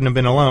have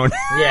been alone.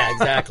 Yeah,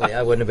 exactly.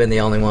 I wouldn't have been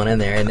the only one in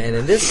there. And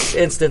in this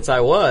instance,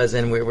 I was,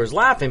 and we was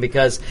laughing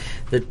because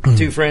the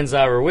 2 friends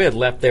I were with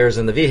left theirs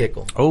in the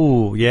vehicle.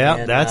 Oh, yeah,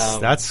 and,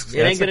 that's it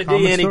ain't going to do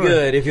you any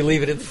good if you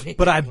leave it in the vehicle.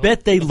 But I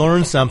bet they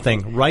learned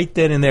something right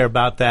then and there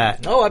about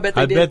that. Oh, I bet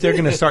they did. I bet they're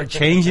going to start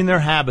changing their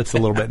habits a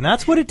little bit, and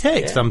that's what it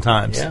takes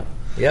sometimes. Yeah.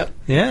 Yep.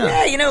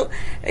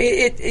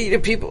 Yeah.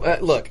 People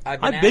look.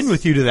 I've been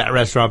with you to that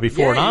restaurant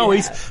before, and I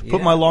always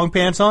put my long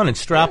pants on and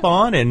strap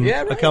on and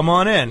come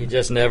on in. You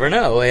just never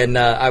know, and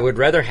I would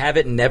rather have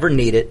it and never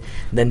need it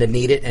than to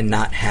need it and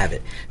not have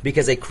it,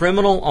 because a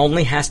criminal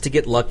only has to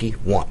get lucky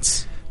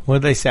once.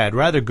 What they said: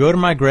 rather go to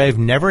my grave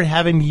never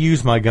having to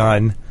use my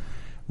gun,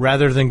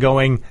 rather than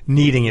going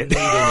needing it.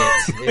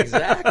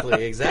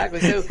 Exactly.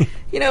 So,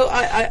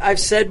 I've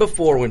said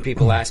before when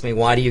people ask me,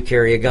 why do you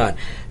carry a gun?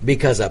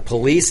 Because a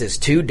police is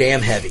too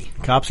damn heavy.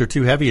 Cops are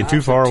too heavy and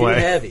too far away.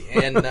 Too heavy.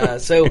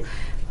 And so,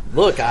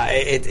 look,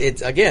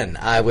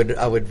 I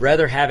would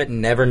rather have it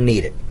and never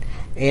need it.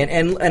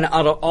 And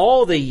out of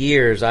all the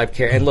years I've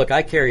carried, and look,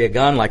 I carry a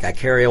gun like I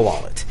carry a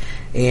wallet.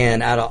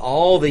 And out of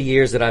all the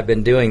years that I've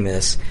been doing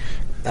this,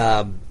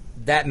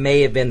 that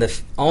may have been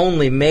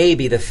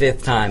maybe the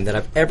 5th time that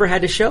I've ever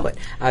had to show it.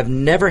 I've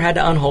never had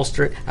to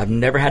unholster it. I've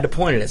never had to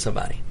point it at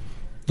somebody.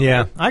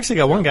 Yeah. I actually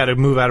got one guy to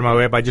move out of my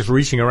way by just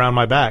reaching around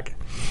my back.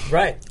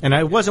 Right. And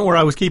I wasn't where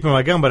I was keeping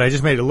my gun, but I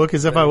just made it look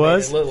as if I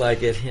was. It looked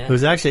like it, yeah. It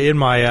was actually in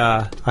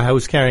my, I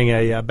was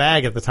carrying a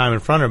bag at the time in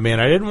front of me,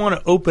 and I didn't want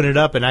to open it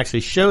up and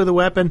actually show the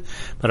weapon,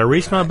 but I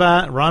reached my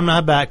back, around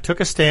my back, took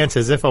a stance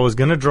as if I was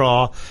going to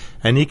draw,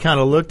 and he kind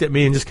of looked at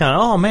me and just kind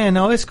of, oh, man,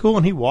 no, it's cool,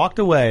 and he walked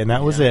away, and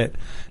that was it.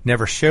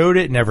 Never showed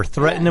it, never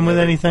threatened him with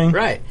anything.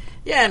 Right.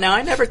 Yeah, no,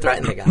 I never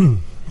threatened the guy.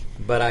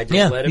 But I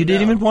just let him you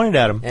didn't know. even point it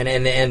at him.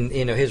 And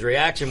you know, his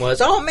reaction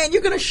was, oh, man,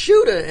 you're going to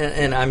shoot it.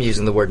 And I'm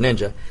using the word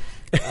ninja.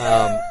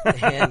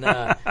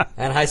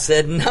 And I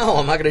said, no,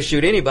 I'm not going to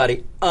shoot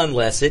anybody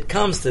unless it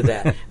comes to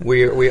that.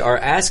 We are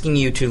asking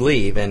you to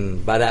leave.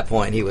 And by that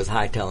point, he was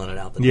hightailing it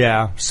out the door.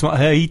 Yeah. So,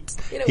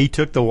 he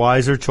took the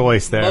wiser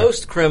choice there.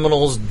 Most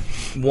criminals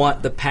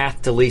want the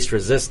path to least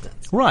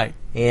resistance. Right.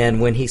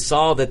 And when he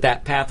saw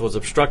that path was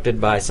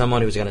obstructed by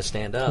someone who was going to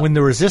stand up. When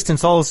the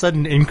resistance all of a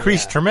sudden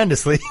increased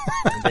tremendously.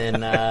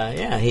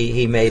 Then,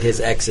 he made his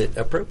exit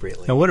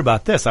appropriately. Now, what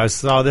about this? I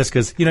saw this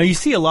because, you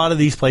see a lot of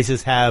these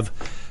places have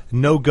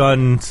no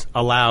guns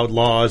allowed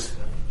laws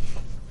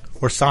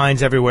or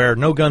signs everywhere,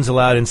 no guns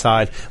allowed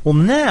inside. Well,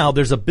 now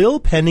there's a bill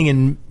pending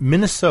in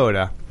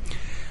Minnesota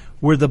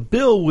where the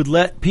bill would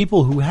let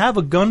people who have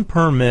a gun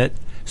permit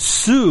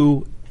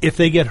sue if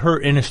they get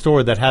hurt in a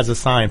store that has a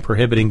sign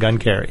prohibiting gun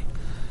carry.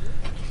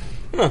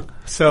 Huh.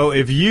 So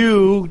if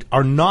you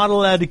are not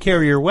allowed to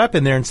carry your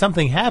weapon there and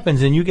something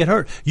happens and you get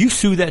hurt, you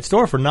sue that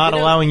store for not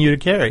allowing you to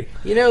carry.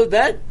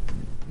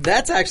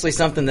 That's actually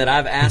something that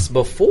I've asked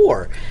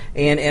before.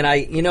 And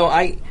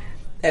I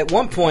at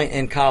one point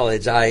in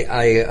college,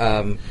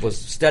 I was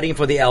studying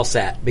for the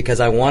LSAT because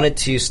I wanted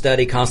to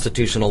study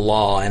constitutional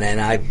law,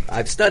 and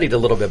I've studied a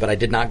little bit, but I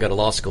did not go to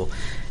law school.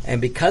 And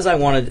because I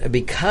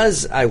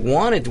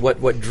wanted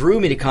what drew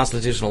me to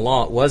constitutional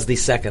law was the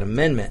Second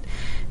Amendment,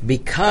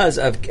 because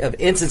of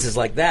instances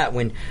like that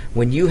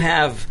when you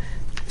have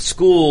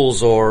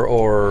schools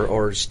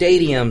or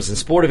stadiums and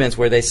sport events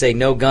where they say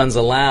no guns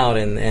allowed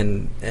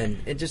and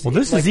it just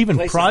this is even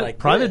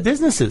private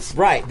businesses,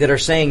 right, that are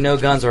saying no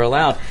guns are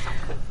allowed.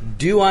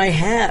 Do I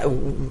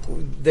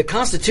have the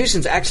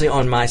Constitution's actually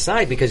on my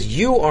side because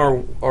you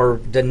are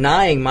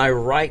denying my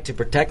right to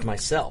protect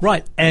myself,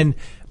 right? And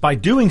by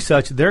doing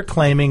such, they're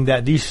claiming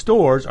that these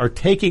stores are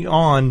taking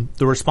on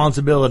the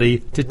responsibility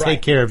to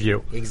take care of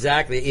you.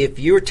 Exactly. If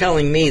you're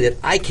telling me that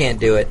I can't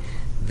do it,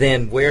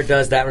 then where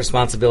does that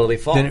responsibility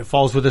fall? Then it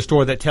falls with a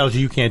store that tells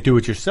you can't do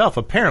it yourself,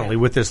 apparently,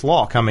 with this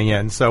law coming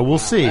in. So we'll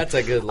see. That's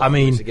a good law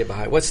to get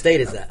behind. What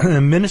state is that?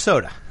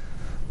 Minnesota.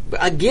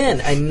 Again,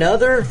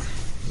 another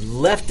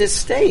leftist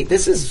state.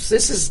 This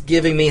is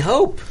giving me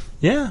hope.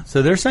 Yeah,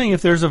 so they're saying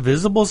if there's a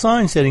visible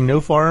sign stating no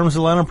firearms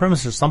allowed on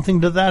premises or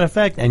something to that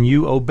effect, and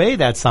you obey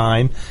that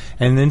sign,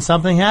 and then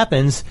something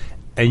happens,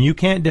 and you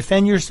can't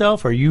defend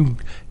yourself, or you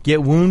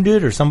get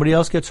wounded, or somebody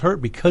else gets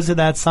hurt because of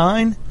that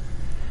sign,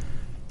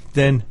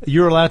 then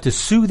you're allowed to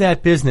sue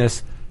that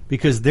business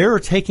because they're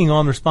taking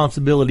on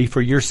responsibility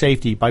for your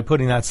safety by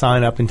putting that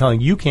sign up and telling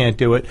you can't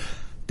do it.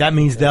 That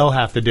means they'll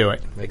have to do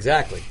it.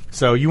 Exactly.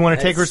 So you want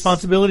to take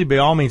responsibility, by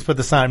all means put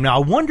the sign up. Now,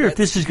 I wonder if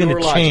this is going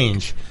to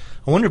change.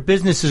 I wonder if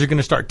businesses are going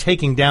to start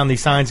taking down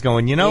these signs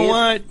going,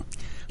 what?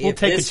 We'll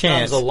take a chance. If this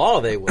becomes a law,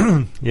 they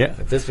will. Yeah.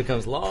 If this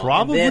becomes law.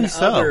 Probably and then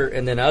so.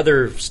 And then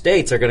other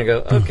states are going to go,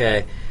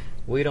 okay,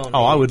 we don't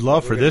I would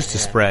love for this to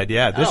spread.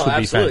 Yeah, this would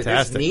be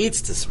fantastic. This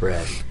needs to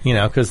spread.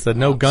 Because the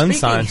no gun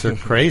signs are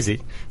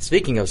crazy.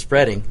 Speaking of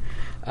spreading.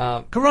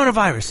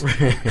 Coronavirus.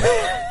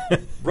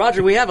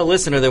 Roger, we have a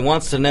listener that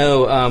wants to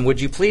know,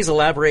 would you please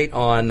elaborate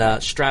on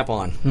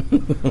strap-on?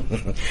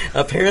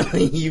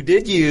 Apparently you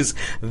did use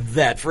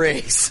that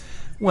phrase.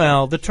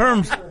 Well, the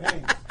term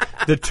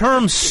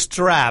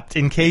strapped,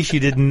 in case you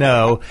didn't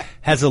know,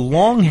 has a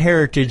long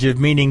heritage of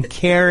meaning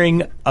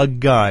carrying a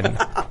gun.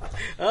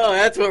 Oh,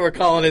 that's what we're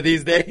calling it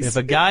these days. If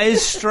a guy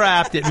is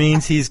strapped, it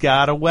means he's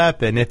got a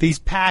weapon. If he's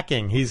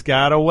packing, he's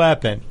got a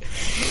weapon.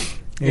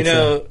 It's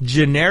a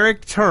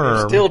generic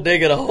term. Still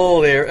digging a hole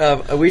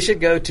there. We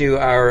should go to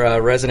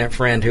our resident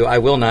friend, who I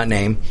will not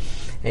name,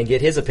 and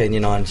get his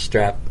opinion on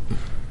strap.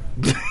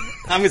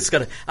 I'm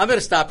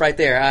gonna stop right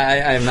there.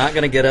 I am not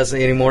gonna get us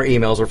any more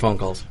emails or phone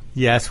calls.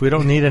 Yes, we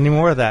don't need any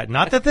more of that.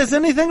 Not that there's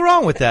anything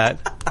wrong with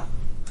that.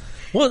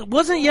 Well,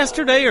 wasn't it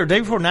yesterday or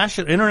day before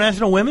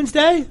International Women's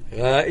Day?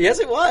 Yes,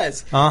 it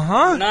was.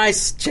 Uh-huh.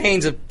 Nice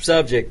change of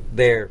subject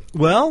there.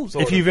 Well,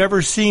 if you've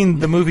ever seen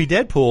the movie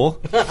Deadpool,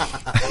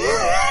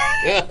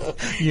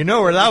 you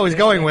know where that was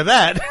going with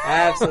that.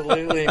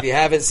 Absolutely. If you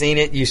haven't seen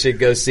it, you should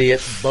go see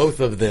it, both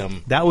of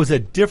them. That was a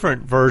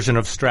different version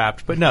of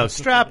strapped. But no,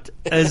 strapped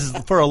as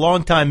for a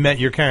long time meant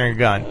you're carrying a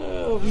gun.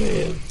 Oh,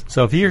 man.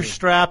 So if you're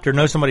strapped or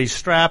know somebody's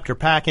strapped or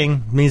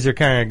packing, it means they're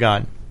carrying a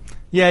gun.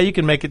 Yeah, you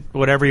can make it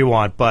whatever you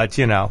want, but,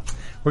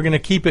 we're going to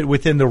keep it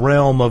within the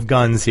realm of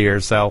guns here.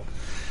 So,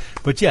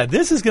 but, yeah,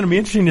 this is going to be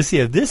interesting to see.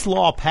 If this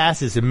law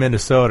passes in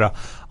Minnesota,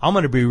 I'm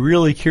going to be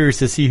really curious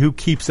to see who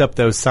keeps up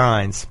those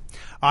signs.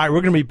 All right,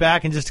 we're going to be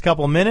back in just a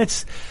couple of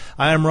minutes.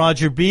 I am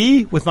Roger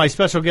B. with my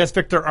special guest,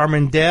 Victor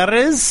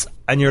Armendariz,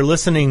 and you're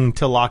listening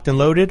to Locked and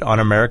Loaded on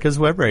America's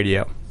Web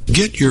Radio.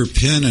 Get your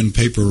pen and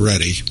paper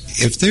ready.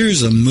 If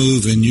there's a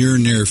move in your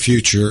near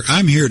future,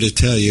 I'm here to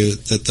tell you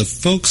that the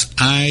folks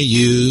I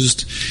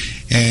used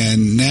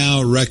and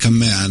now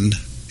recommend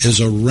is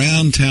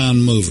Around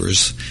Town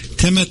Movers.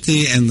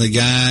 Timothy and the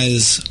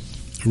guys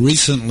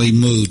recently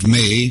moved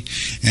me,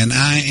 and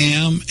I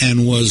am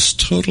and was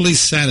totally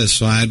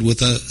satisfied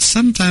with a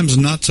sometimes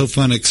not so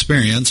fun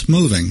experience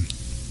moving.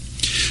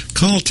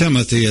 Call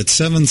Timothy at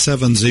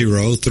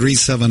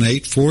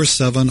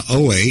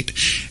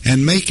 770-378-4708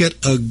 and make it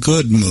a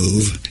good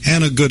move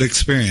and a good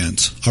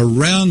experience.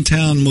 Around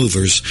Town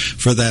Movers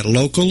for that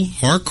local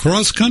or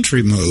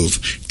cross-country move.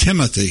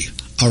 Timothy,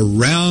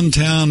 Around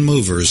Town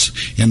Movers,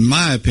 in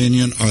my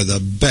opinion, are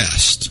the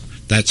best.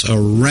 That's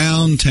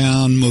Around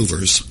Town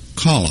Movers.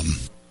 Call them.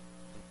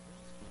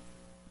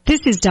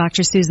 This is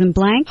Dr. Susan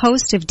Blank,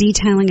 host of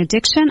Detailing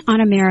Addiction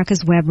on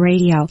America's Web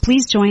Radio.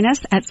 Please join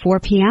us at 4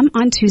 p.m.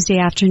 on Tuesday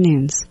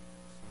afternoons.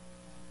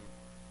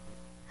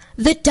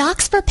 The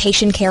Docs for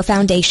Patient Care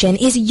Foundation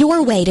is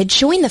your way to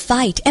join the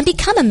fight and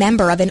become a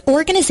member of an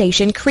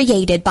organization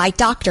created by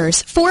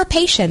doctors for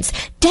patients,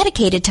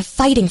 dedicated to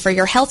fighting for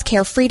your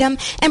healthcare freedom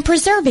and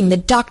preserving the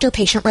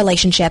doctor-patient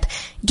relationship.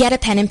 Get a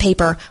pen and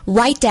paper.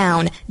 Write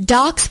down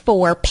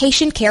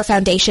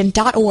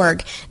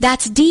docs4patientcarefoundation.org.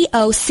 That's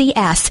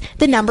DOCS,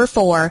 the number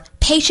 4,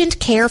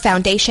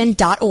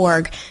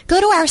 patientcarefoundation.org.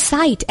 Go to our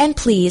site and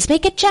please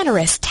make a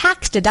generous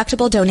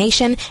tax-deductible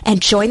donation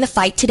and join the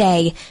fight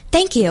today.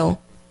 Thank you.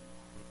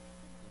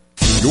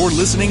 You're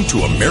listening to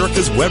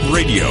America's Web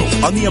Radio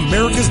on the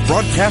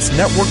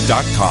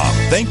AmericasBroadcastNetwork.com.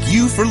 Thank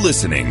you for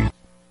listening.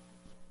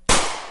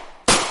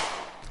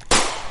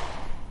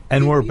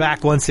 And we're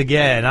back once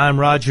again. I'm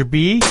Roger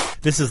B.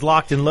 This is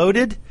Locked and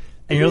Loaded,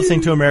 and you're listening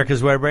to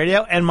America's Web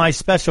Radio. And my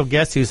special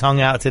guest who's hung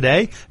out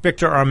today,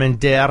 Victor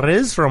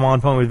Armendariz from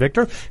On Point with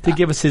Victor, to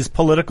give us his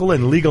political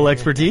and legal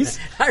expertise.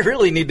 I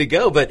really need to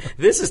go, but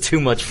this is too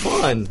much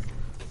fun.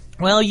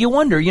 Well, you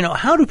wonder,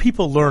 how do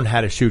people learn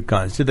how to shoot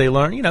guns? Do they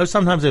learn,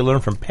 sometimes they learn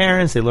from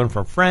parents, they learn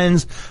from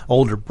friends,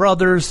 older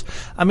brothers.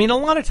 I mean, a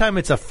lot of time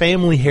it's a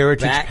family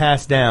heritage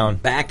passed down.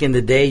 Back in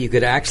the day, you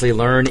could actually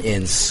learn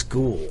in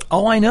school.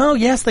 Oh, I know.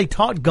 Yes, they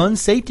taught gun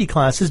safety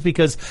classes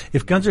because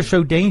if guns are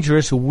so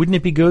dangerous, wouldn't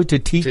it be good to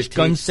teach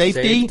gun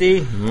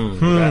safety?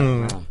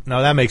 No,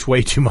 that makes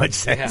way too much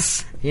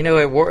sense.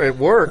 Yeah. It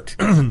worked.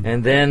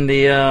 And then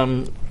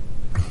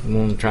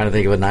I'm trying to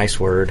think of a nice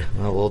word.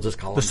 We'll just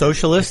call the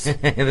socialists. And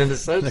then the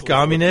socialists. The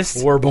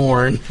communists were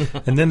born.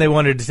 And then they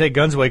wanted to take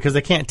guns away because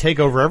they can't take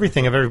over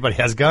everything if everybody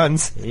has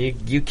guns.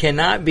 You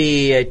cannot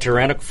be a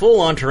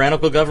full-on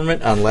tyrannical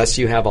government unless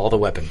you have all the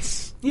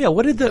weapons. Yeah,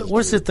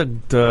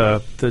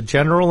 the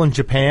general in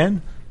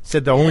Japan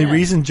said the only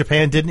reason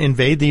Japan didn't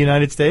invade the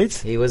United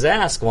States? He was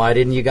asked, why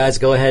didn't you guys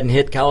go ahead and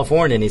hit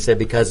California? And he said,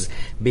 because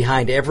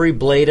behind every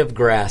blade of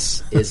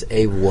grass is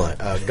a what?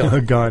 A gun. A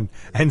gun.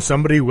 And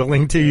somebody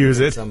willing to use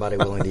it. Somebody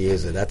willing to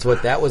use it.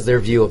 That was their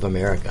view of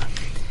America.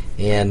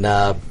 And,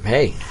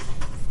 they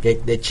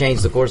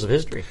changed the course of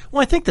history.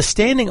 Well, I think the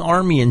standing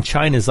army in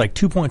China is like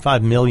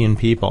 2.5 million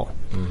people.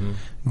 Mm-hmm.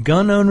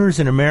 Gun owners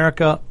in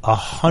America,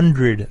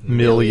 100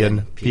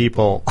 million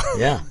people.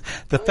 Yeah.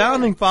 The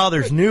Founding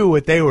Fathers knew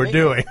what they were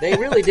doing. They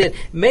really did.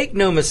 Make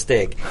no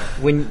mistake,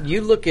 when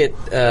you look at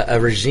a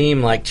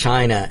regime like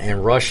China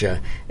and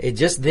Russia, it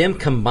just them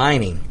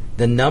combining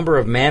the number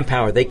of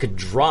manpower they could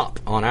drop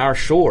on our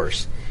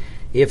shores,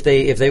 which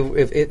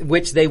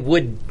they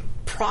would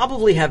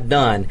probably have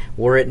done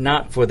were it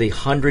not for the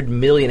 100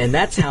 million, and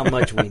that's how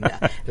much we know.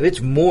 It's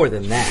more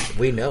than that.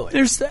 We know it.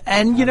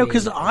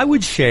 Because I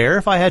would share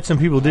if I had some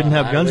people who didn't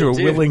have guns who were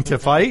willing to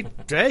fight.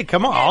 Hey,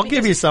 come on, I'll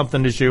give you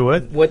something to shoot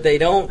with. What they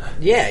don't,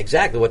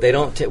 exactly. What they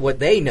don't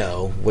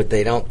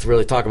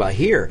really talk about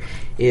here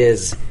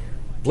is,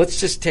 let's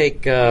just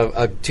take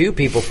two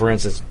people, for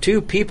instance,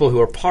 two people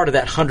who are part of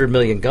that 100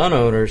 million gun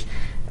owners.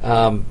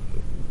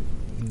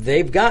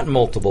 They've got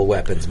multiple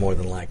weapons, more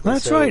than likely.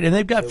 That's right, and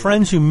they've got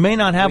friends who may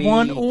not have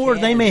one, or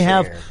they may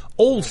have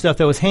old stuff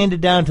that was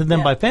handed down to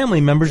them by family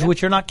members,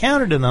 which are not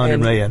counted in the 100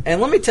 million. And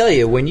let me tell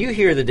you, when you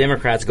hear the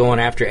Democrats going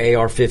after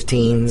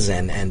AR-15s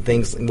and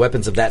things,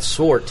 weapons of that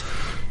sort,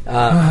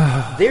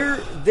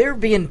 they're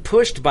being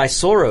pushed by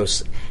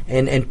Soros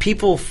and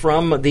people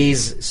from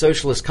these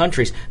socialist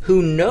countries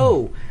who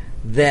know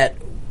that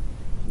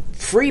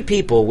free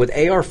people with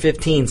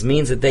AR-15s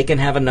means that they can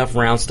have enough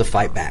rounds to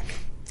fight back.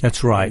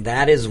 That's right. And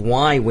that is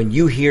why when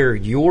you hear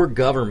your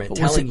government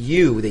telling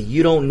you that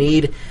you don't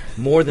need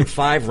more than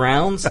 5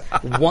 rounds,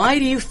 why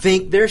do you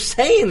think they're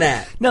saying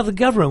that? Now, the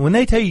government, when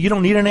they tell you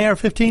don't need an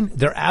AR-15,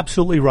 they're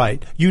absolutely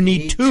right. You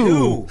need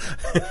two.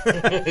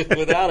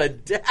 Without a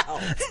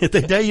doubt. If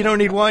they tell you don't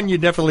need one, you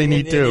definitely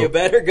need two. You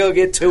better go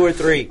get 2 or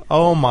 3.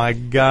 Oh, my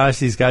gosh.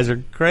 These guys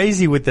are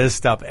crazy with this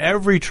stuff.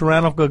 Every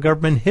tyrannical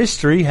government in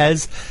history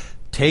has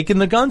taken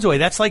the guns away.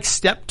 That's like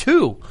step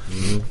 2.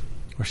 Mm-hmm.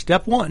 Or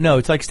step 1. No,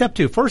 it's like step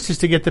 2. First is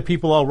to get the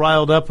people all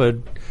riled up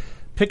and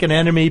pick an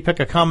enemy, pick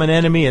a common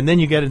enemy, and then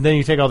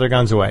you take all their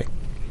guns away.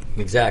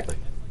 Exactly.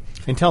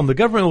 And tell them the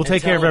government will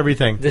take care of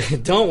everything.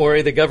 Don't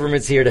worry, the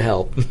government's here to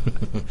help.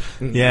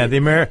 Yeah,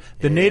 the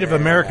Native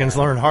Americans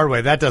learned hard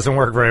way. That doesn't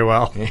work very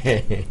well.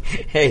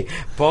 Hey,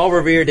 Paul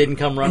Revere didn't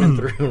come running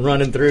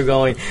through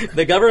going,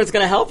 the government's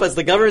going to help us.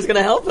 The government's going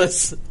to help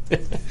us.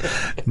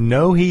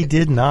 No, he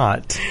did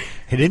not.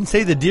 He didn't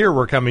say the deer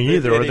were coming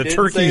either, or the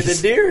turkeys. He didn't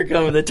say the deer are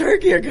coming. The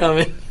turkey are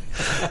coming.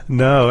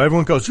 No,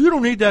 everyone goes, you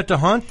don't need that to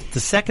hunt. The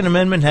Second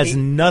Amendment has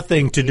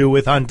nothing to do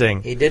with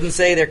hunting. He didn't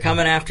say they're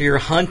coming after your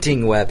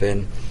hunting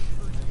weapon.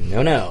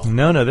 No,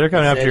 they're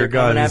coming after your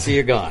guns. Coming after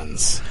your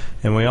guns.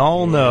 And we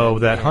all know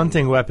that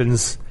hunting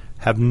weapons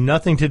have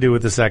nothing to do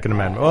with the Second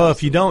Amendment. Well,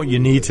 if you don't, you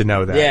need to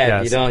know that. Yeah,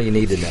 yes. If you don't, you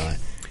need to know it.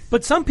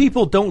 But some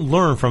people don't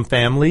learn from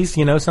families.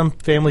 You know, some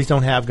families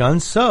don't have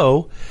guns.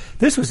 So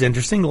this was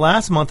interesting.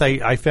 Last month,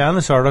 I found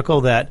this article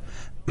that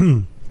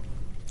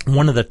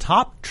one of the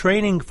top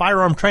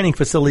firearm training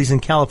facilities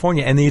in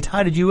California and the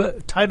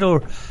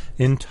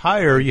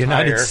entire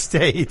United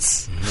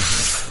States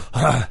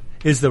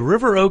is the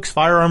River Oaks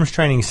Firearms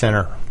Training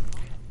Center.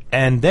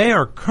 And they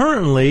are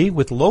currently,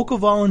 with local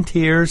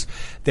volunteers,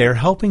 they're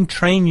helping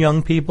train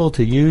young people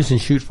to use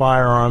and shoot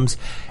firearms.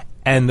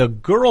 And the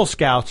Girl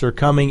Scouts are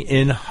coming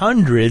in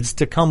hundreds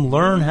to come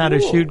learn how to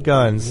shoot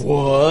guns.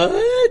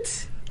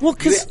 What? Well,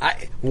 because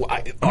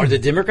are the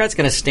Democrats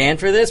going to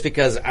stand for this?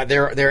 Because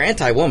they're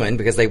anti-woman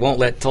because they won't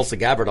let Tulsi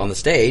Gabbard on the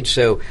stage.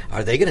 So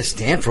are they going to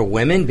stand for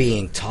women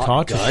being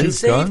taught gun to shoot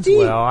safety?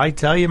 Guns? Well, I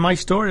tell you my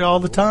story all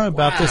the time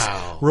about this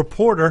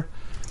reporter.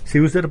 She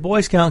was at a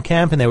Boy Scout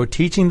camp, and they were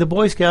teaching the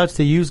Boy Scouts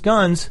to use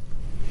guns.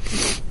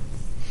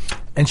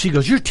 And she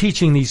goes, you're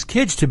teaching these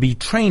kids to be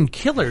trained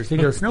killers. He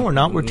goes, no, we're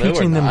not. We're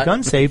teaching them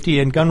gun safety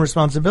and gun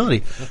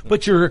responsibility.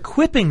 But you're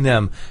equipping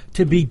them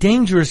to be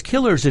dangerous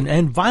killers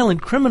and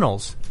violent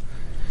criminals.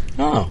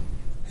 Oh.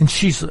 And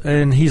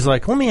he's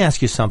like, let me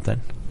ask you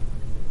something.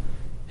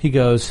 He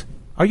goes,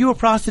 are you a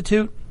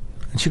prostitute?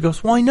 And she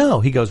goes, why no?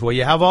 He goes, well,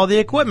 you have all the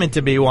equipment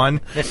to be one.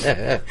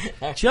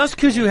 Just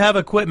because you have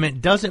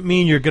equipment doesn't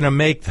mean you're going to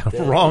make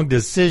the wrong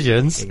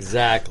decisions.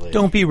 Exactly.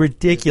 Don't be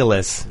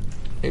ridiculous.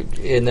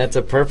 And that's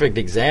a perfect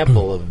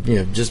example of,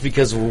 just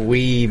because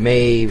we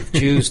may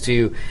choose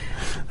to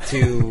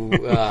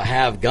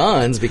have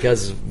guns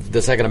because of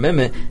the Second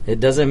Amendment, it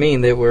doesn't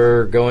mean that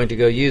we're going to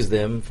go use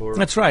them for...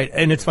 That's right.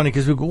 And it's funny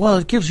because we go, well,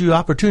 it gives you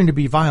opportunity to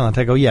be violent.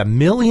 I go, yeah,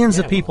 millions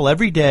of people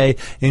every day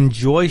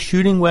enjoy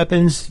shooting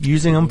weapons,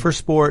 using them for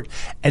sport,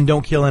 and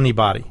don't kill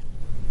anybody.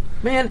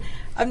 Man,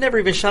 I've never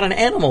even shot an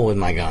animal with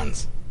my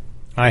guns.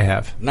 I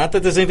have. Not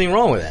that there's anything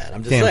wrong with that.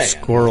 I'm just saying. Damn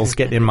squirrels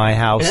getting in my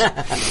house.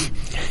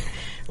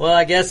 Well,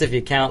 I guess if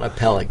you count a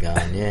pellet gun,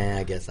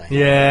 I guess I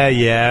have.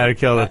 Yeah, I'd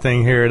kill the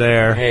thing here or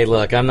there. Hey,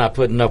 look, I'm not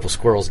putting up with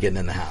squirrels getting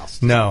in the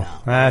house. No,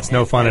 that's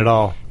no fun at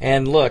all.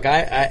 And look,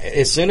 I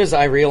as soon as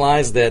I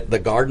realized that the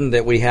garden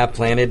that we have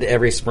planted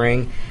every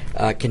spring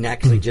can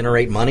actually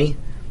generate money,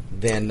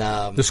 then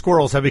the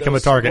squirrels have become a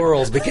target.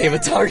 Squirrels became a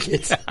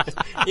target.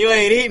 You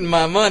ain't eating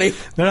my money.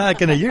 They're not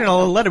gonna. You're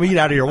gonna let them eat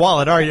out of your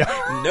wallet, are you?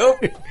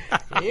 Nope.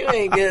 You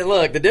ain't get.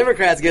 Look, the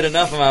Democrats get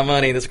enough of my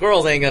money. The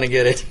squirrels ain't gonna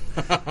get it.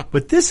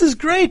 But this is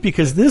great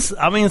because this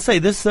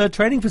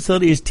training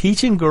facility is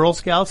teaching Girl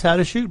Scouts how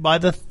to shoot by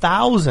the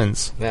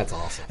thousands. That's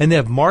awesome. And they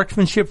have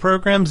marksmanship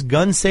programs,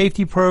 gun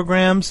safety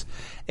programs,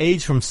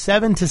 age from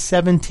 7 to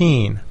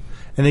 17.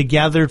 And they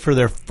gathered for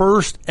their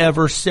first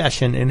ever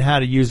session in how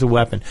to use a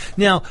weapon.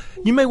 Now,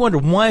 you may wonder,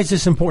 why is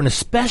this important,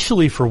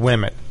 especially for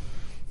women?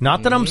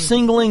 Not that I'm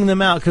singling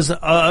them out, because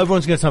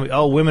everyone's going to tell me,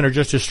 oh, women are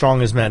just as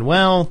strong as men.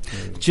 Well,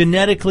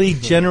 genetically,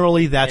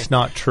 generally, that's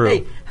not true.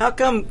 Hey, how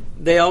come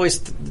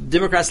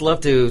Democrats love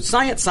to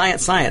science?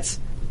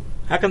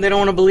 How come they don't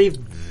want to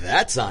believe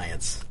that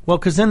science? Well,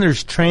 because then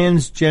there's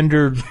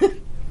transgendered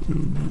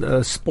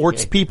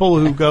sports people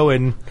who go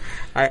and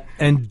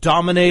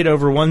dominate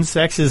over one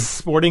sex's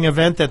sporting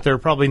event that they're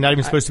probably not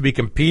even supposed to be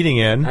competing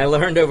in. I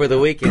learned over the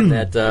weekend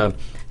that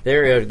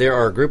there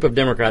are a group of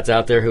Democrats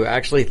out there who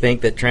actually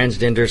think that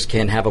transgenders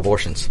can have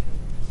abortions.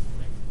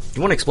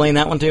 You want to explain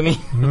that one to me?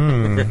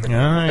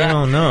 I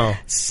don't know.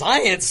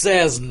 Science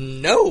says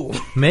no.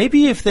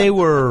 Maybe if they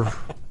were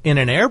in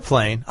an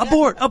airplane,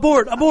 abort.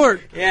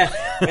 Yeah,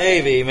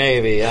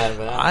 maybe.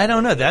 I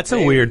don't know. That's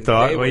a weird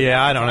thought. Well,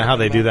 yeah, I don't know how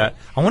they do that.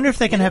 I wonder if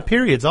they can have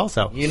periods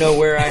also. You know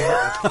where I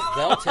heard?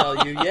 They'll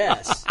tell you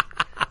yes.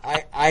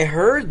 I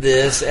heard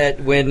this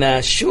when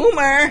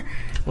Schumer,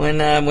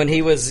 when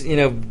he was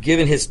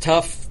giving his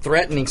tough,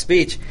 threatening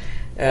speech.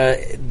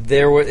 To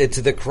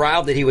the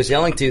crowd that he was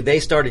yelling to, they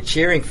started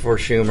cheering for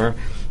Schumer.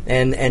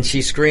 And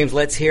she screams,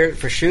 let's hear it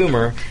for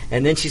Schumer.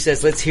 And then she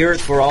says, let's hear it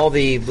for all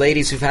the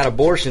ladies who've had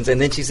abortions. And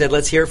then she said,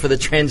 let's hear it for the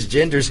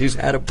transgenders who've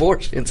had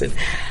abortions. And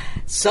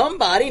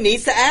somebody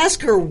needs to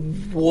ask her,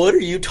 what are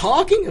you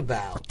talking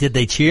about? Did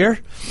they cheer?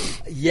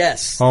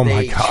 Yes. Oh,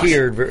 my gosh. They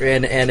cheered.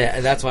 And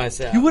that's why I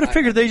said. You would have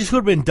figured they just would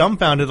have been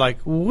dumbfounded. Like,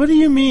 what do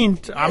you mean?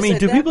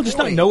 Do people just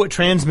not know what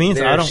trans means?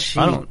 I'm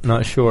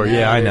not sure. No,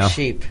 yeah, I know.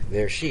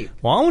 They're sheep.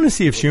 Well, I want to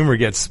see if Schumer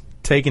gets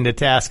taken to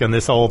task on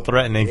this whole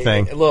threatening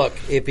thing. Look,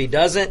 if he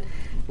doesn't,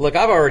 I've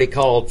already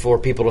called for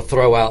people to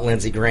throw out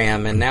Lindsey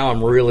Graham, and now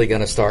I'm really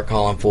going to start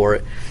calling for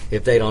it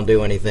if they don't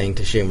do anything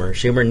to Schumer.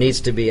 Schumer needs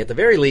to be, at the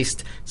very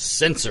least,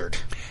 censored.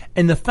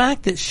 And the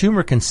fact that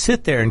Schumer can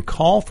sit there and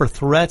call for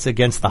threats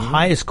against the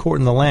highest court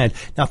in the land.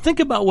 Now, think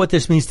about what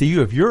this means to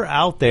you. If you're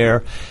out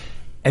there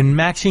and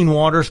Maxine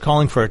Waters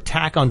calling for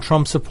attack on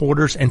Trump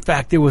supporters. In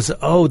fact, there was,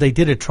 they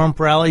did a Trump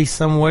rally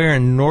somewhere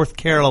in North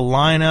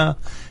Carolina,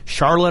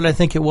 Charlotte, I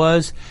think it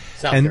was.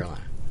 South Carolina.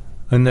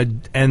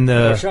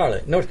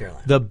 Charlotte, North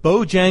Carolina. The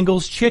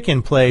Bojangles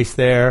chicken place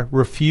there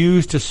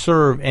refused to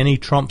serve any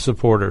Trump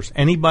supporters.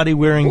 Anybody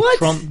wearing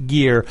Trump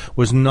gear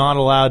was not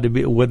allowed to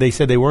be. They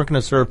said they weren't going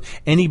to serve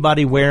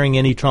anybody wearing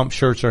any Trump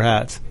shirts or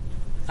hats.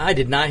 I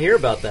did not hear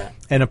about that.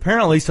 And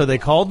apparently, so they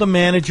called the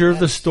manager of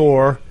the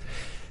store,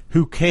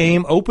 who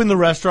came, opened the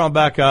restaurant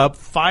back up,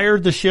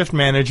 fired the shift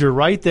manager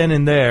right then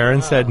and there,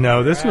 and said,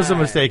 no, this was a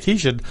mistake.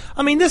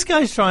 This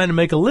guy's trying to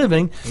make a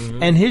living,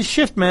 and his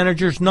shift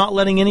manager's not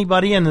letting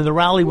anybody in, and the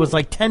rally was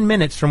like 10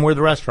 minutes from where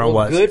the restaurant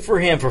was. Good for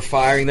him for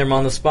firing them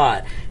on the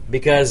spot,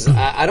 because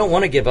I don't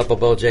want to give up a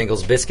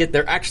Bojangles biscuit.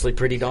 They're actually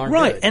pretty darn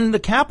good. Good. And the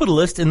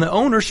capitalist and the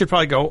owner should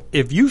probably go,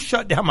 if you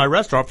shut down my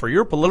restaurant for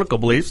your political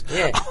beliefs,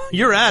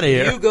 you're out of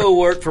here. You go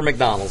work for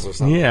McDonald's or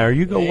something. Yeah, or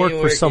you go work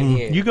for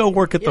you go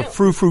work at the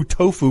Frou-Frou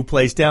tofu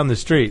place down the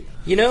street.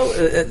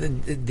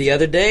 The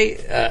other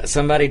day,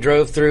 somebody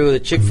drove through the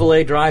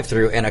Chick-fil-A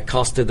drive-thru and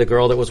accosted the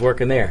girl that was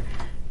working there.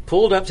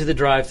 Pulled up to the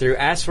drive-thru,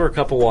 asked for a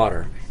cup of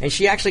water, and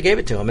she actually gave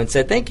it to him and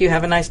said, "Thank you,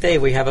 have a nice day.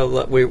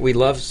 We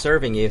love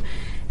serving you."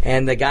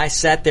 And the guy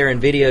sat there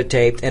and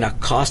videotaped and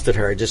accosted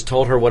her, just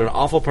told her what an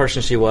awful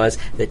person she was,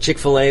 that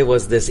Chick-fil-A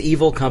was this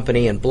evil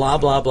company and blah,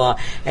 blah, blah.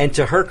 And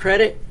to her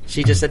credit,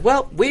 she just said,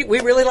 well, we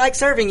really like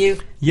serving you.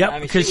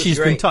 Yep, because she's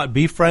been taught,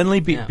 be friendly,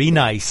 be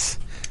nice.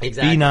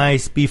 Exactly. Be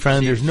nice, be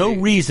friendly. There's no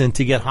reason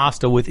to get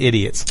hostile with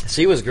idiots.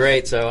 She was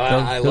great, so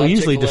I love they'll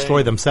usually Chick-fil-A.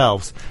 destroy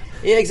themselves.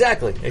 Yeah,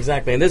 exactly.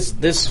 And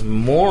this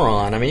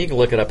moron, you can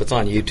look it up. It's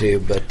on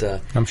YouTube,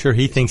 but I'm sure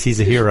he thinks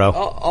he's a hero.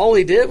 All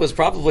he did was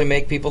probably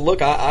make people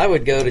look. I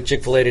would go to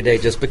Chick-fil-A today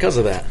just because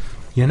of that.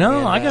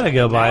 I got to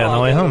go by on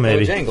the way home,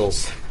 maybe.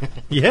 Bojangles.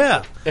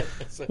 Yeah.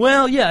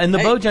 Well, yeah, and the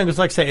Bojangles,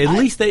 like I say, at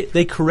least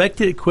they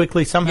corrected it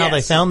quickly. Somehow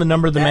they found the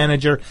number of the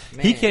manager.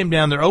 Man. He came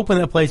down there, opened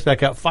that place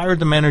back up, fired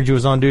the manager who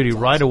was on duty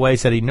right away,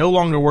 said he no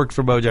longer works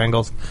for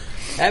Bojangles.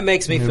 That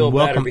makes me feel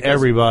better. Welcome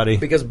everybody.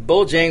 Because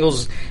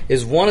Bojangles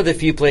is one of the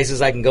few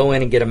places I can go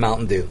in and get a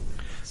Mountain Dew.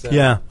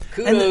 So,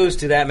 kudos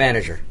to that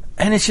manager.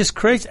 And it's just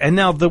crazy. And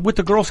now with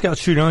the Girl Scout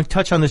shooting, I'm going to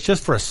touch on this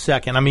just for a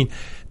second.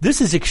 This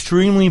is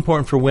extremely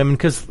important for women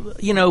because,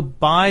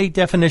 by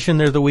definition,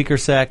 they're the weaker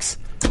sex.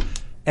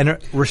 And a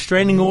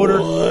restraining order.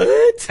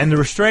 What? And the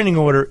restraining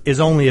order is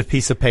only a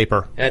piece of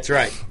paper. That's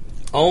right.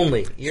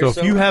 Only. So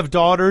if you have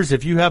daughters,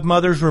 if you have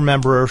mothers,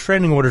 remember, a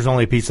restraining order is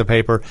only a piece of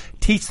paper.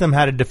 Teach them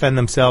how to defend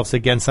themselves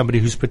against somebody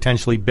who's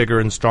potentially bigger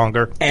and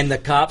stronger. And the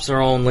cops are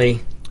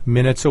only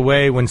minutes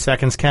away when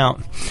seconds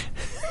count.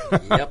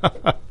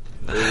 Yep.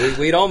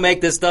 We don't make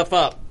this stuff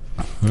up.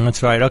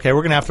 That's right. Okay, we're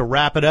going to have to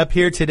wrap it up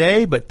here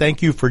today, but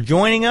thank you for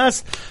joining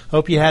us.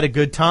 Hope you had a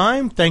good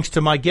time. Thanks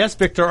to my guest,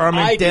 Victor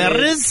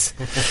Armendariz.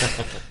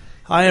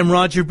 I am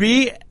Roger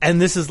B.,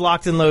 and this is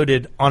Locked and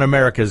Loaded on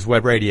America's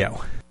Web Radio.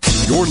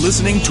 You're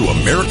listening to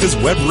America's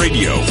Web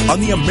Radio on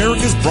the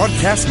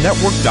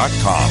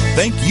AmericasBroadcastNetwork.com.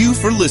 Thank you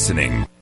for listening.